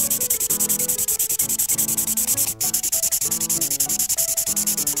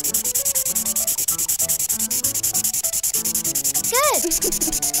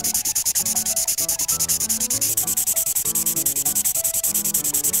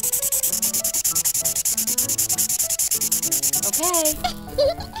 Okay.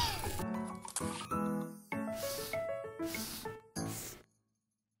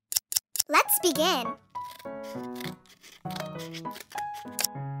 Let's begin.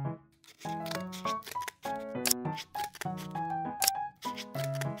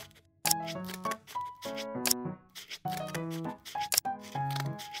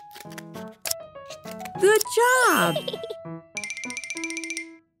 Good job!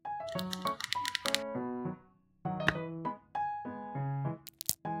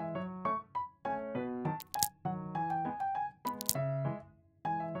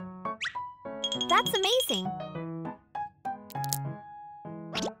 That's amazing.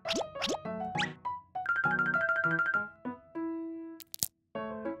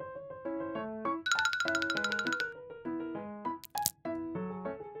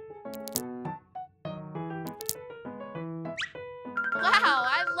 Wow,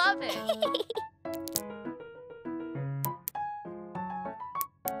 I love it.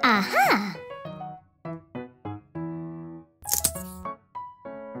 Aha!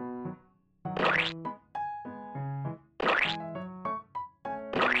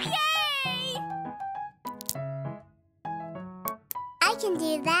 Yay! I can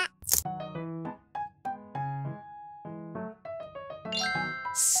do that.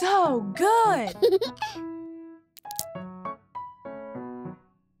 So good!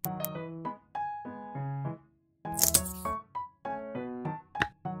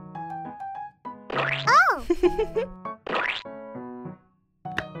 Oh!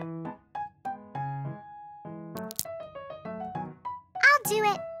 I'll do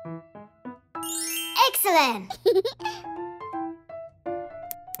it. Excellent!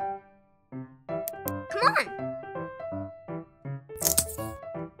 Come on.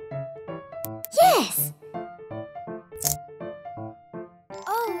 Yes!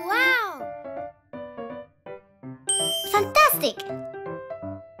 Oh, wow! Fantastic!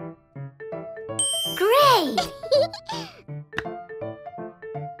 Great!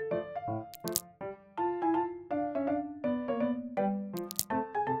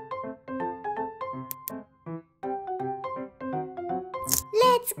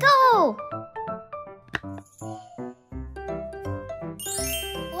 Let's go!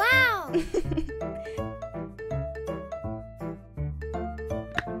 Wow!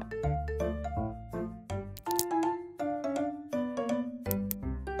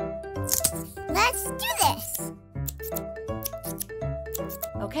 Let's do this!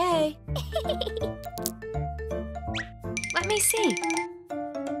 Okay. Let me see.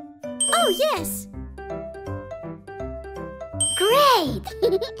 Oh, yes! Great!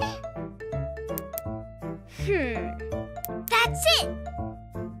 That's it!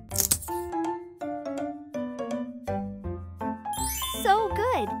 So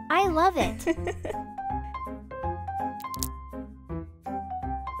good! I love it!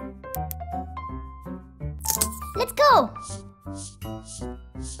 Let's go!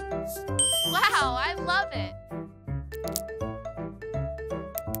 Wow, I love it.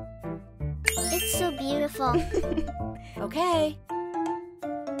 It's so beautiful. Okay.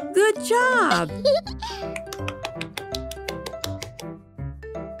 Good job!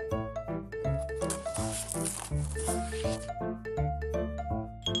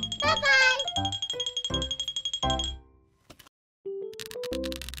 Bye-bye!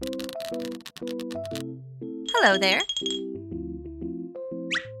 Hello there.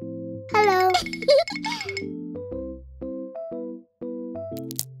 Hello.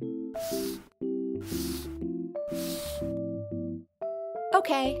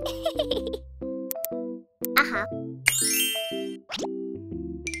 Okay. Uh-huh.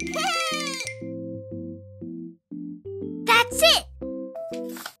 That's it!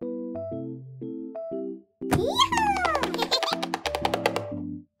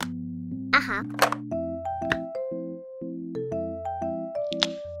 Uh-huh.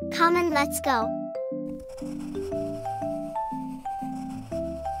 Come and let's go.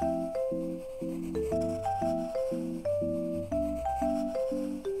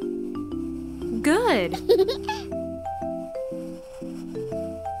 Good.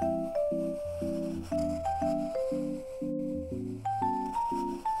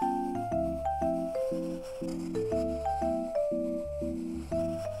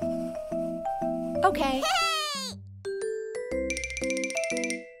 Okay.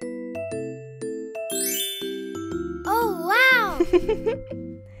 Oh, wow!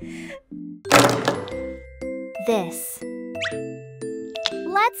 This.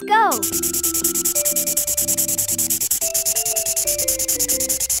 Let's go!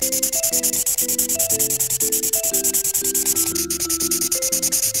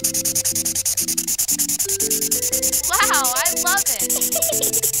 Wow, I love it.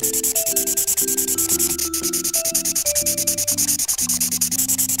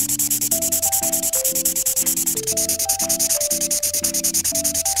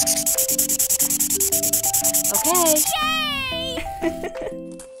 Okay.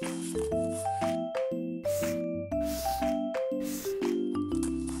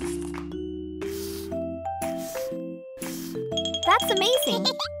 that's amazing.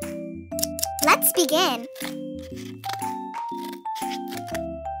 Let's begin.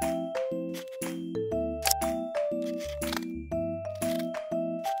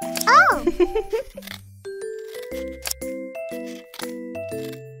 Oh!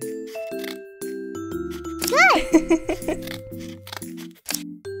 Good!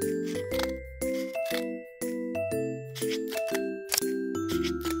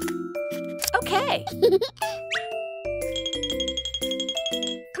 Okay.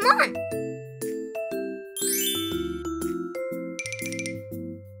 Come on!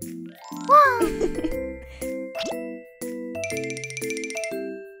 Whoa!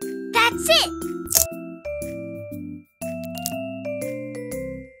 That's it!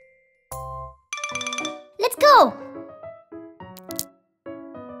 Let's go!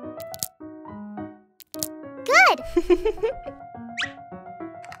 Good!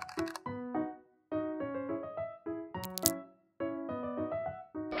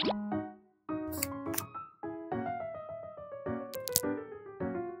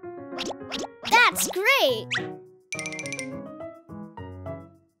 That's great!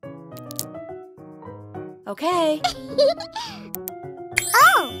 Okay.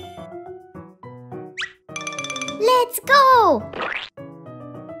 Oh! Let's go!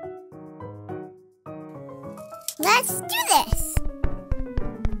 Let's do this!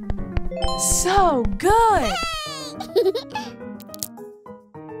 So good.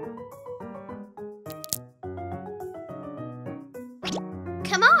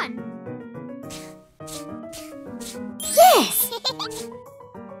 Come on! Yes!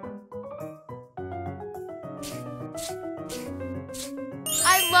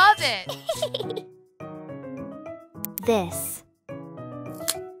 I love it. This.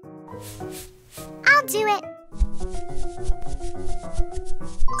 I'll do it!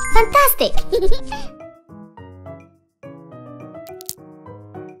 Fantastic!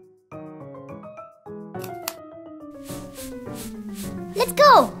 Let's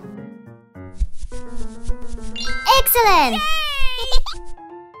go! Excellent!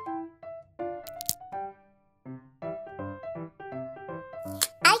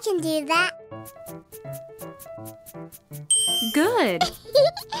 I can do that. Good.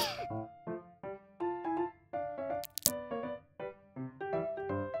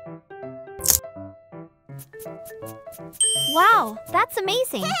 Wow, that's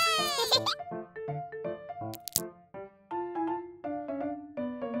amazing.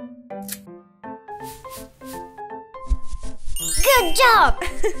 Good job!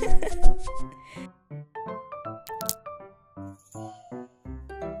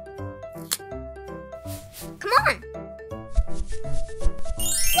 Come on!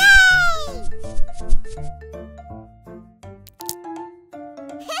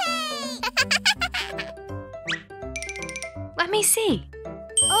 Yay! Let me see.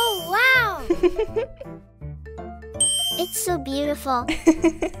 Oh, wow! It's so beautiful.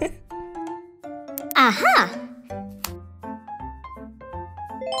 Aha!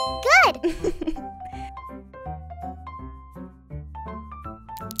 Good!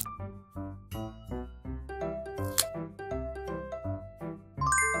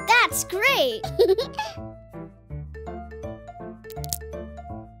 That's great!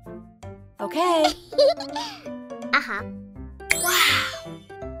 Okay. Uh-huh. Wow.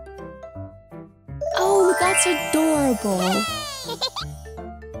 Oh, that's adorable.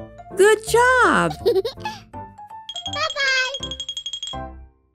 Good job. Bye-bye!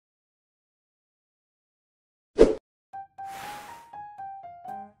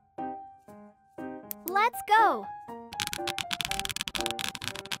 Let's go.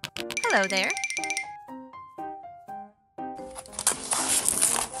 Hello there.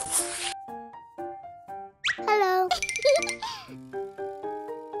 Hello.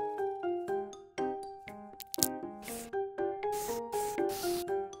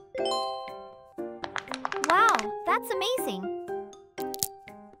 Wow, that's amazing.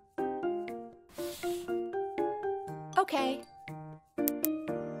 Okay.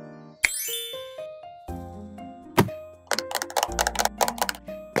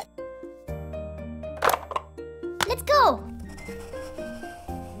 Let's go.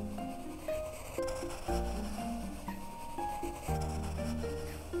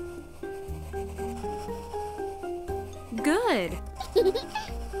 Good.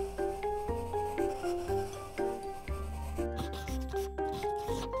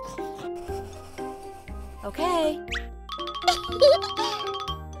 Okay.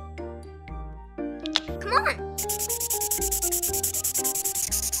 Come on.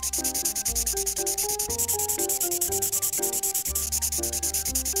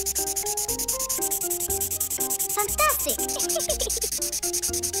 Fantastic.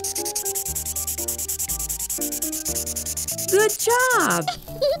 job!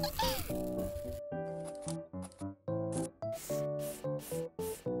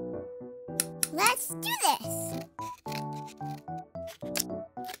 Let's do this.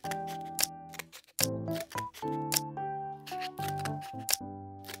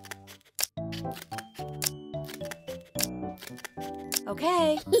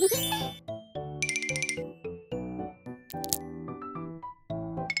 Okay.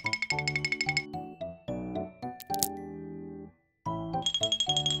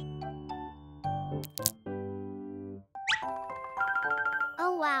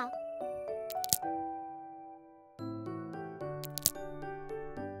 Oh, wow.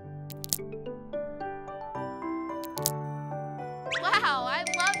 Wow, I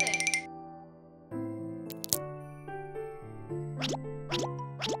love it.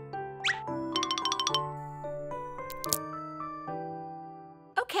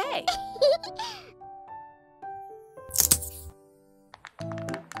 Okay.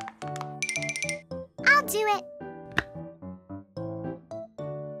 I'll do it.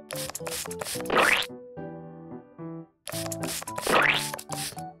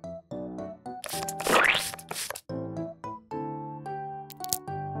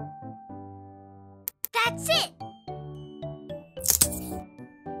 That's it.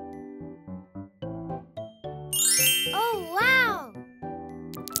 Oh, wow.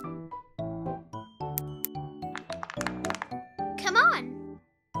 Come on.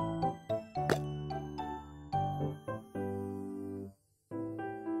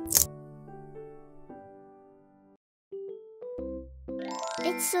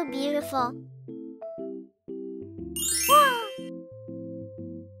 It's so beautiful. Wow.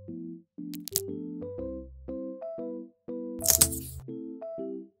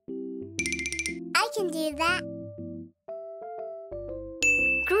 I can do that.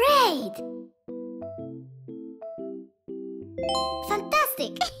 Great!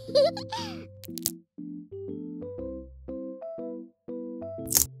 Fantastic!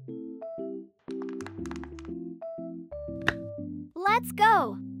 Let's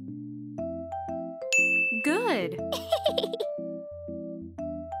go. Good.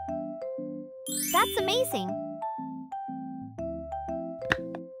 That's amazing.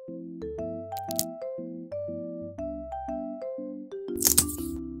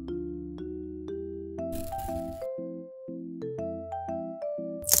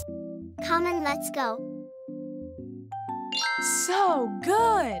 Come on, let's go. So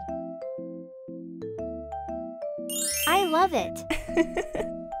good. I love it.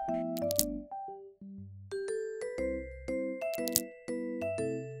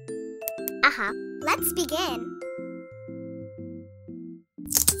 Let's begin.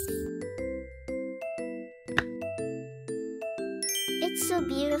 It's so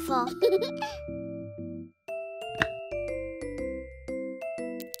beautiful.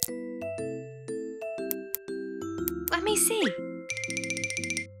 Let me see.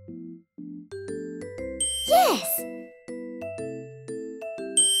 Yes!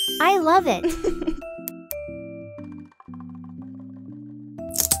 I love it.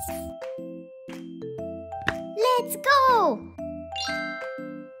 Let's go!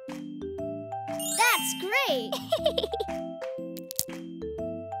 That's great!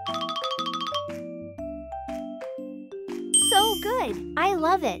 So good. I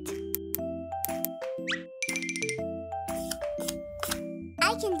love it.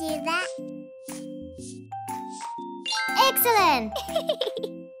 I can do that. Excellent!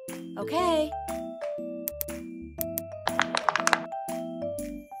 Okay.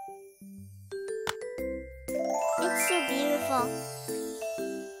 It's so beautiful.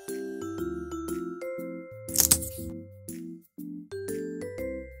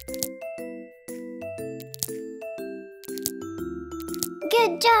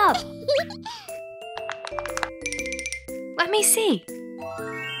 Good job! Let me see.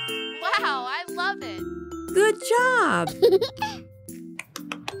 Wow, I love it. Good job!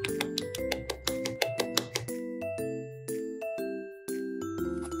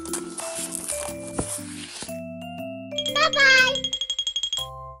 Bye-bye!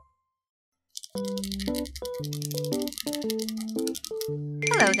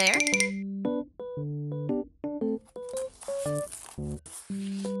 Hello there.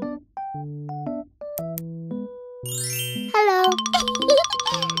 Hello.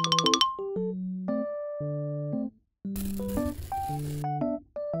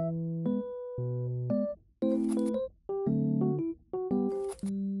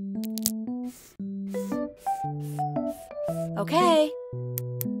 Okay.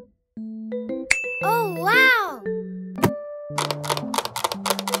 Oh, wow!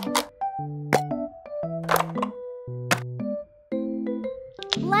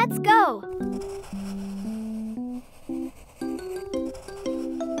 Let's go.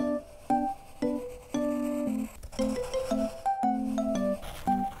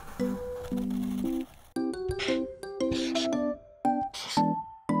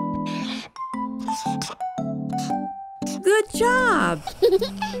 Good job.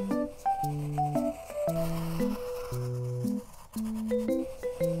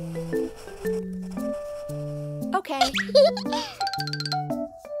 Okay.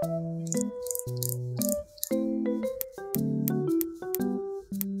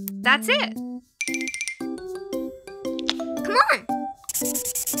 That's it. Come on.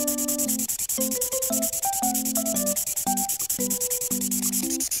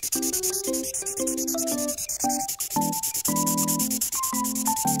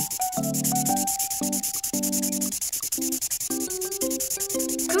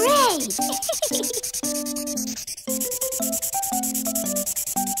 Great.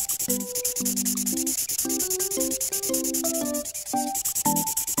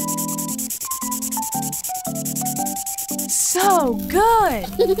 So good.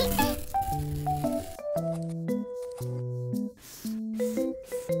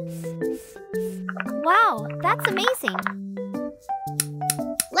 Wow, that's amazing.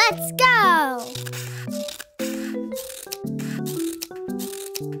 Let's go.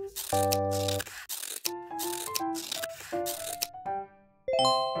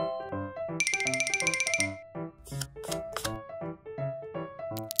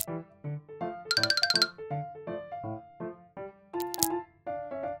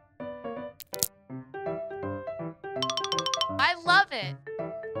 I love it.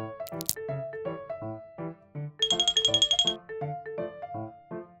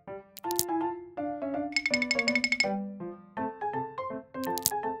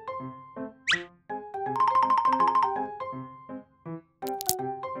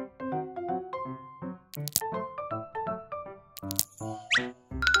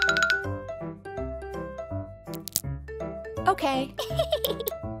 Okay.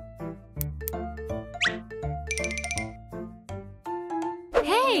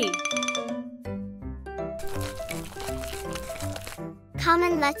 Hey! Come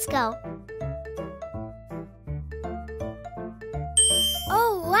and let's go.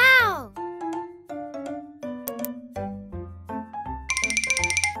 Oh, wow.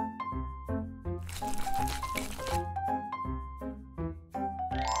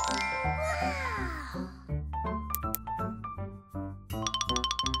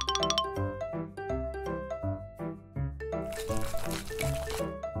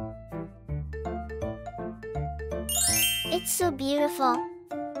 It's so beautiful.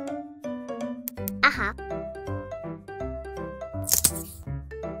 Uh-huh.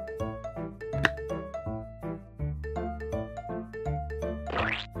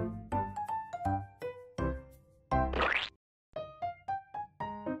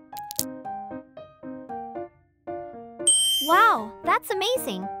 Wow, that's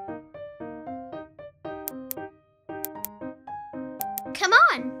amazing. Come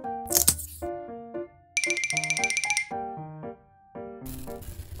on.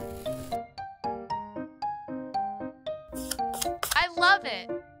 I love it.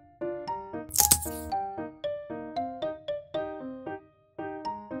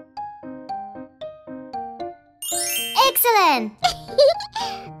 Excellent.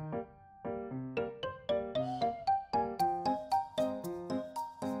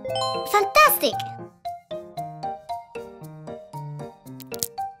 Fantastic.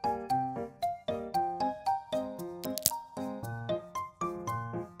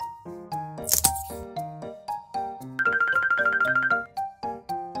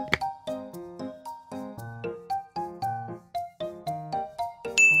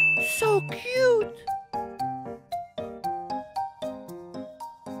 So cute.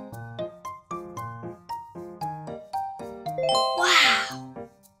 Wow.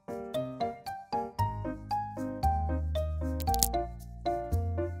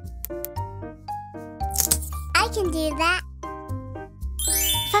 I can do that.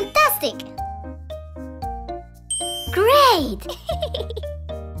 Fantastic. Great.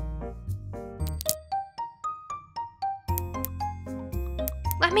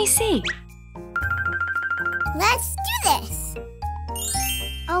 Let me see. Let's do this.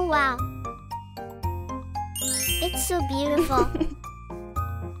 Oh, wow. It's so beautiful.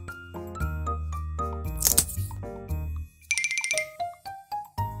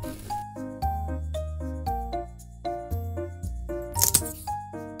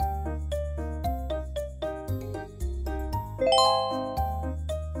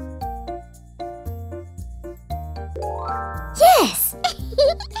 Yes!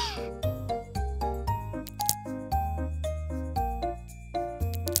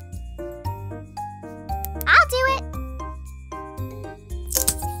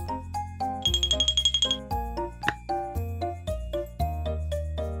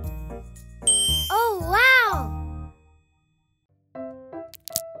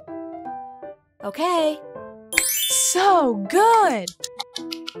 Okay. So good!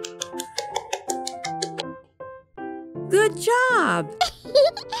 Good job.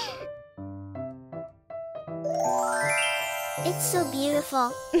 It's so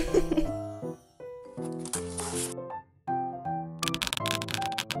beautiful.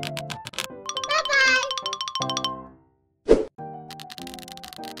 Bye-bye.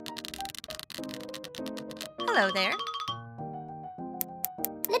 Hello there.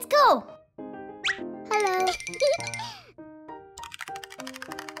 Let's go. Hello.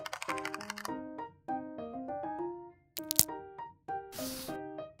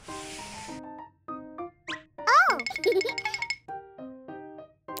 Oh.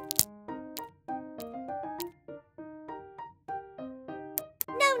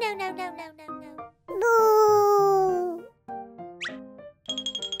 No. Boo.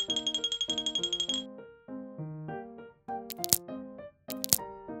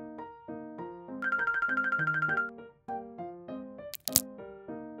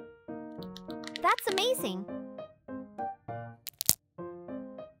 That's amazing.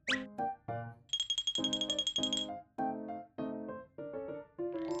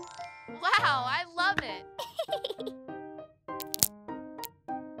 Wow, I love it.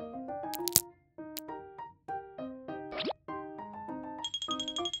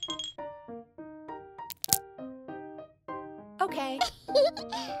 Okay.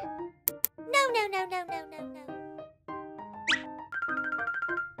 No.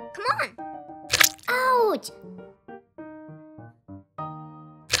 Come on. Ouch.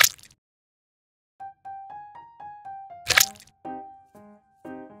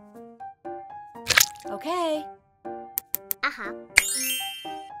 Okay. Uh-huh.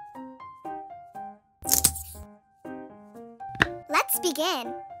 Let's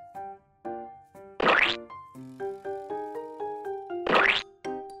begin.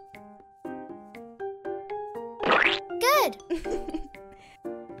 Good!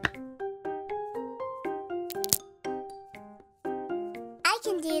 I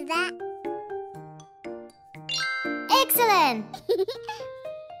can do that. Excellent!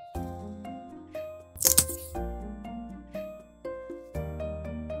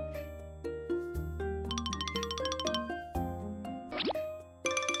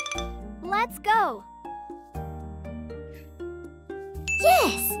 Let's go!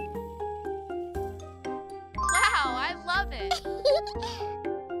 Yes! Wow, I love it.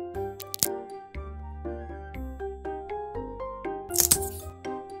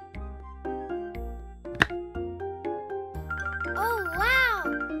 Oh, wow!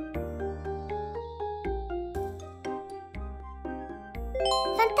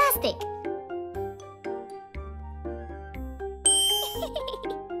 Fantastic!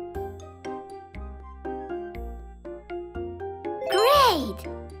 Great!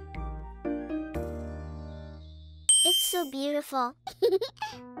 It's so beautiful.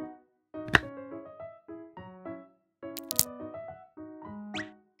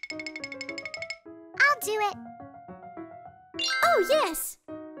 I'll do it. Oh, yes!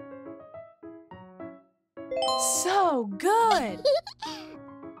 So good!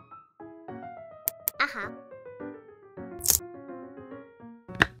 Uh-huh.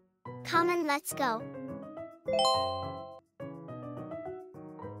 Come on, let's go.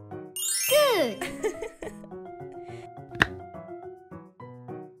 Good!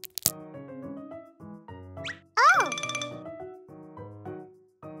 Oh!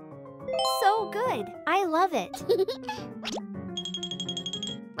 So good! I love it.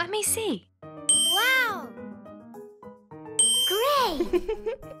 Let me see. Wow! Great!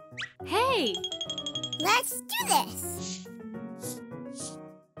 Hey, Let's do this!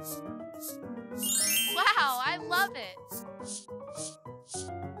 wow, I love it.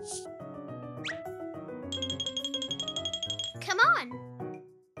 Come on!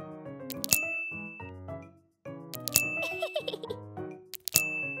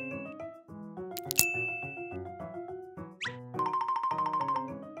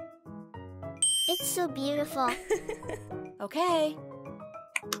 It's so beautiful. Okay.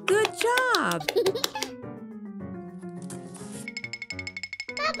 Good job.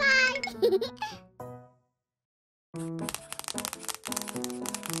 Bye-bye!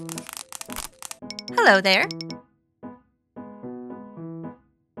 Hello there.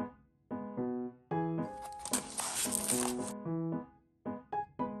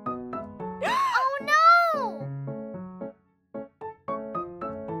 Oh no!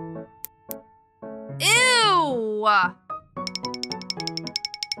 Ew!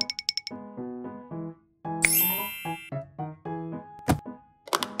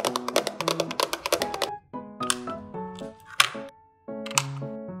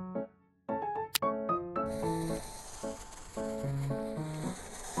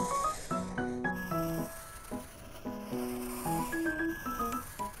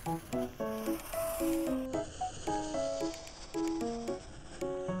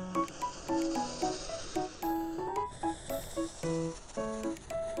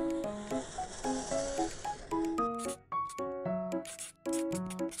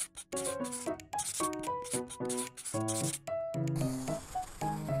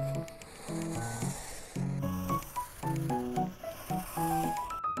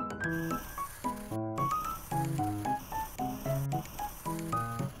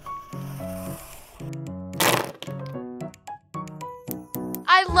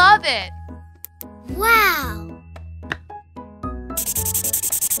 I love it! Wow!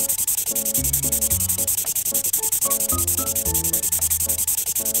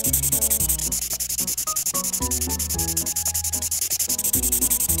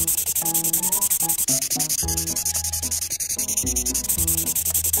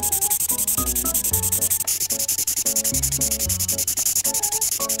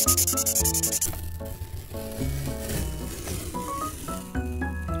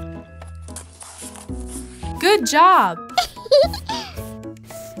 Good job!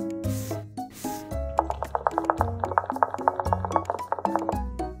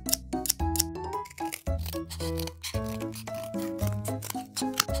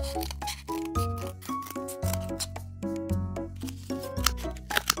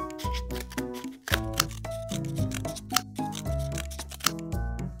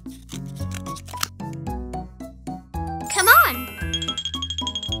 Come on!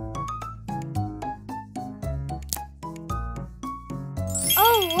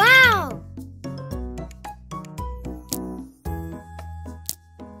 Oh, wow!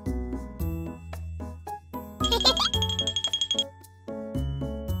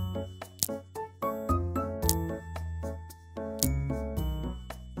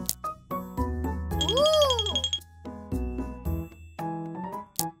 Ooh.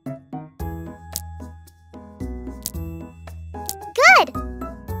 Good!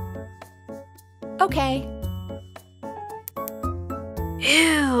 Okay.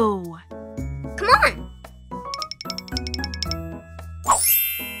 Ew! Come on!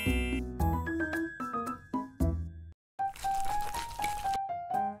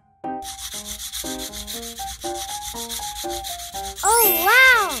 Oh,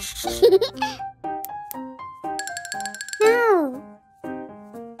 wow! No!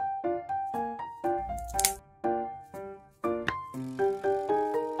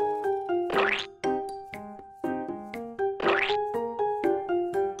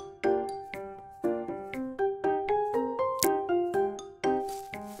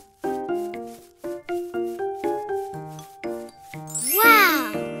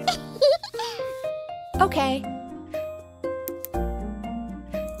 Wow! Okay.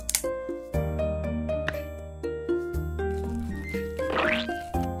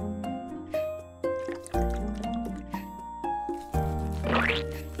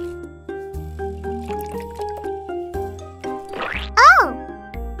 Oh!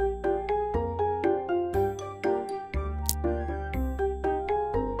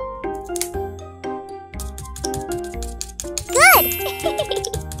 Good!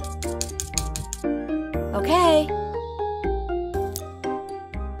 Okay.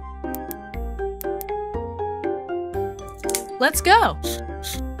 Let's go.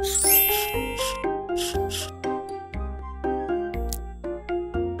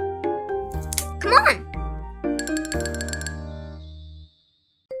 Come on!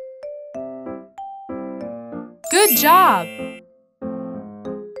 Good job.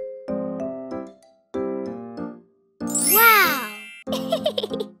 Wow!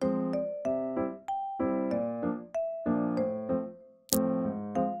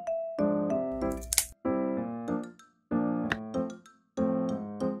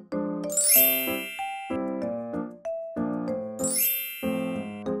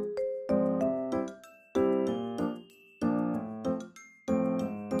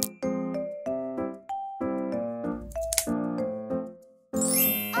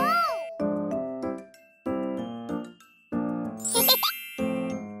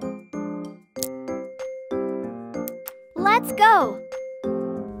 Let's go.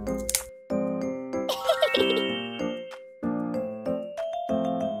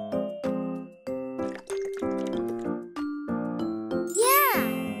 Yeah!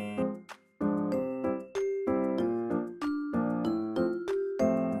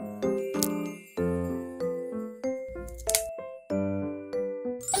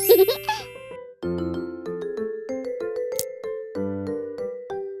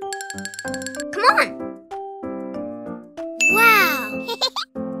 Come on! Wow!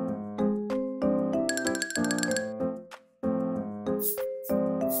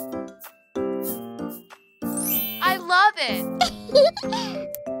 I love it!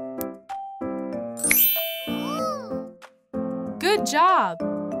 Ooh. Good job.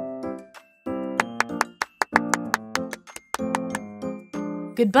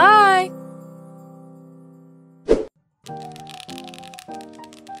 Goodbye.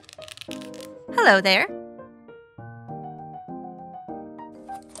 Hello there.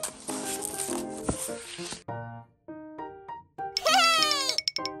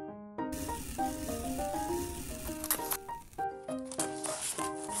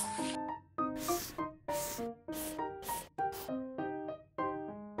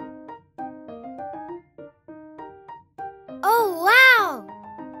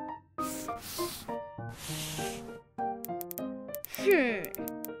 Hey!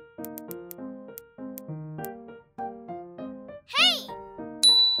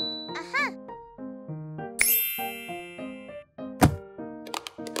 Uh-huh.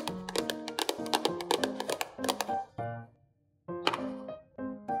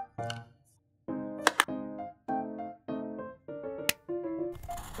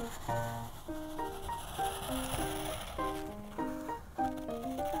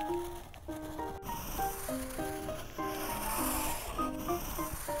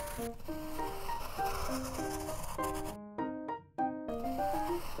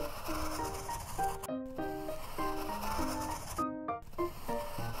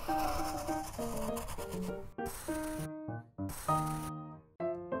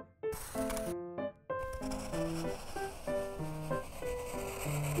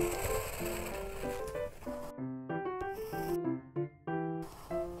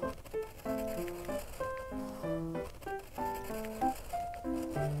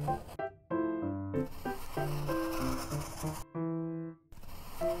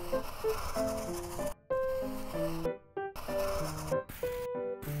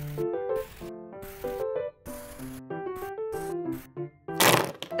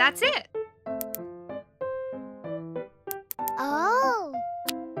 That's it. Oh.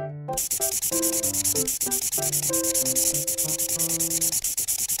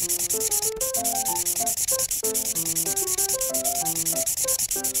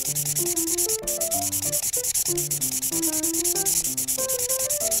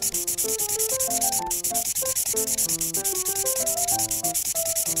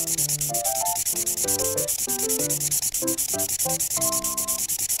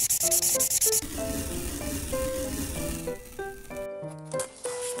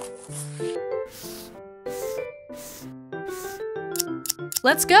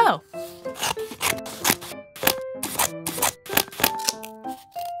 Let's go.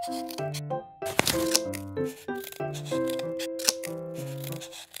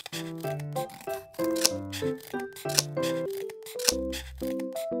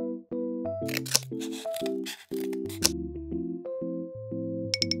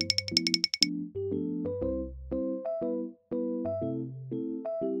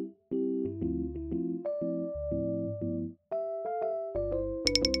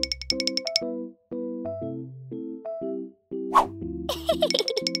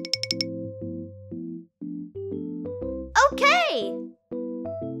 Okay.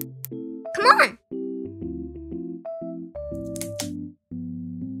 Come on.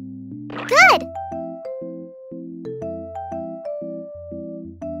 Good.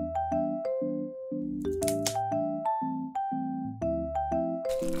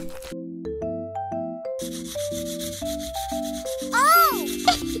 Oh!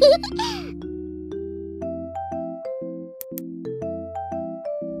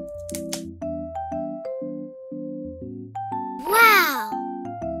 Wow!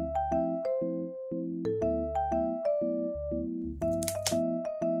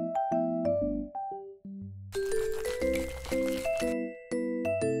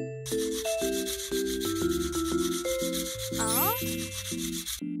 Oh?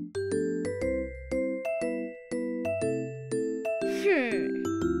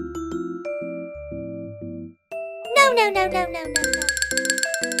 No.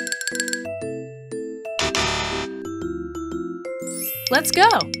 Let's go.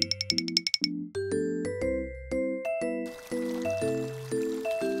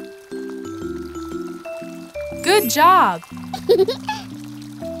 Good job.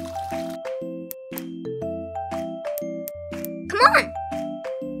 Come on.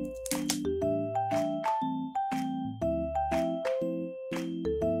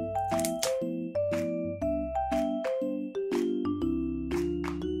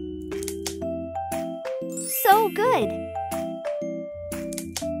 So good.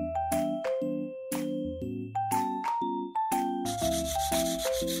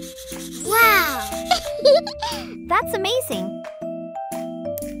 Wow! That's amazing.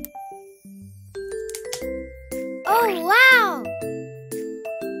 Oh, wow!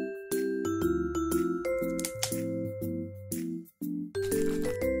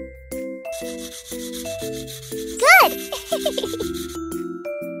 Good!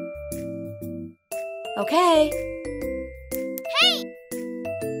 Okay. Hey!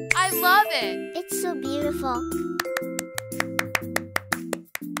 I love it. It's so beautiful.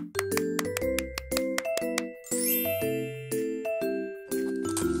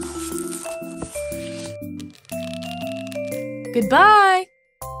 Goodbye.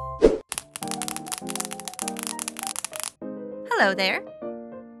 Hello there.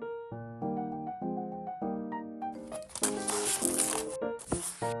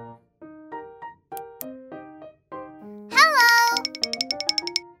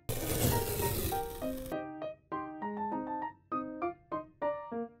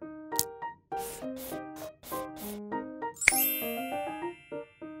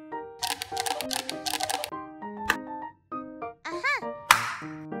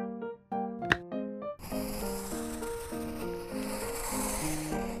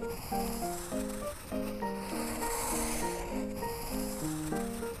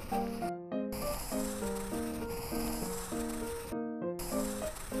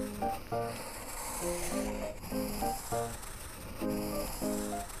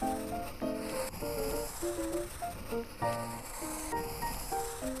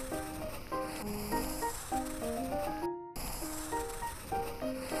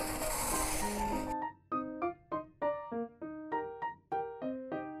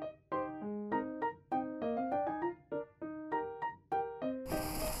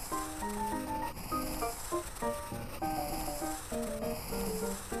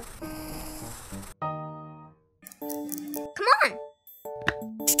 Come on.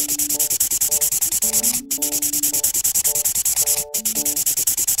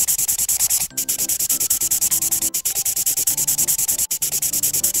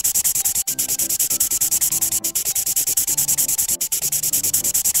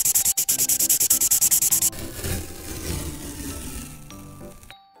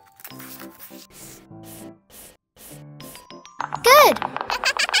 Good.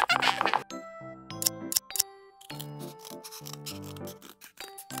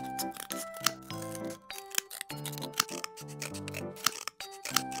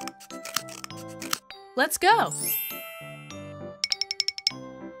 Let's go.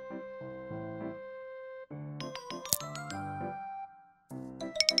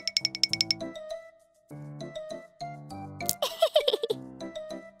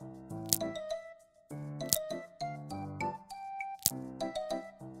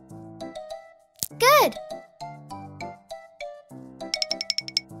 Good.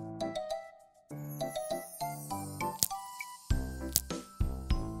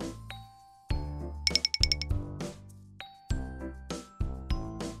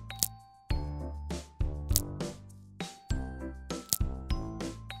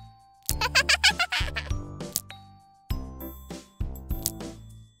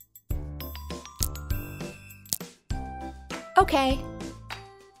 Okay.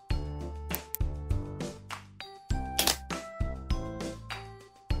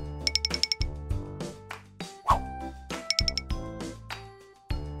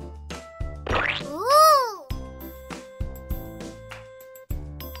 Ooh.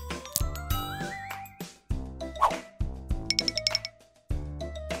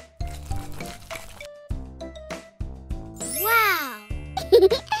 Wow.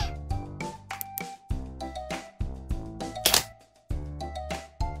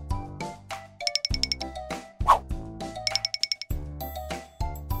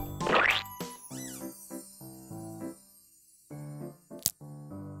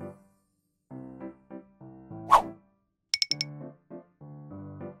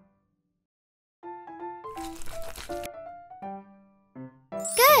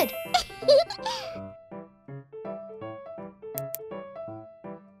 Good.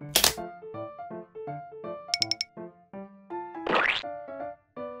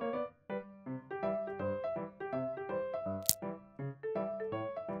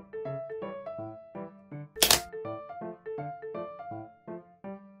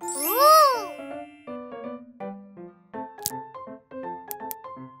 Ooh.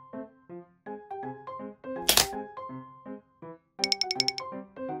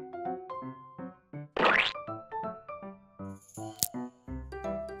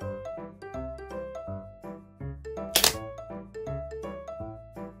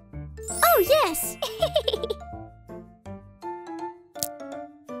 Oh, yes.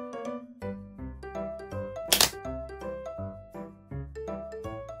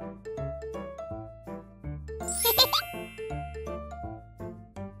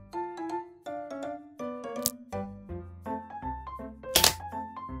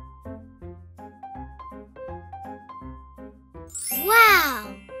 Wow.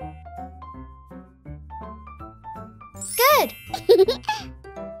 Good.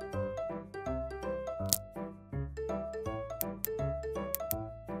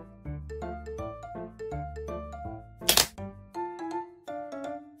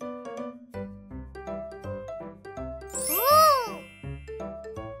 Ooh.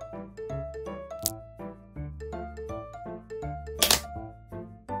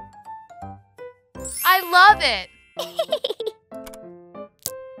 I love it.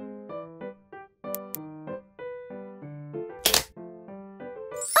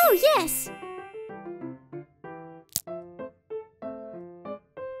 Oh, yes.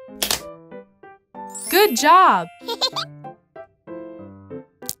 Good job!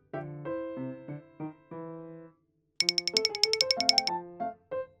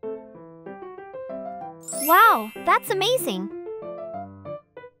 Wow, that's amazing.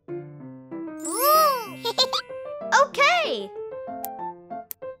 Okay.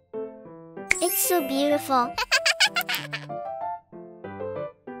 It's so beautiful.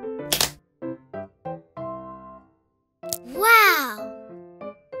 Wow.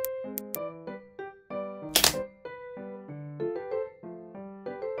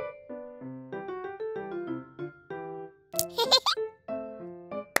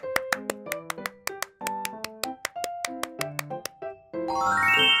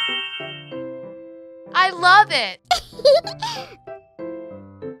 I love it!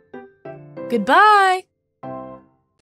 Goodbye!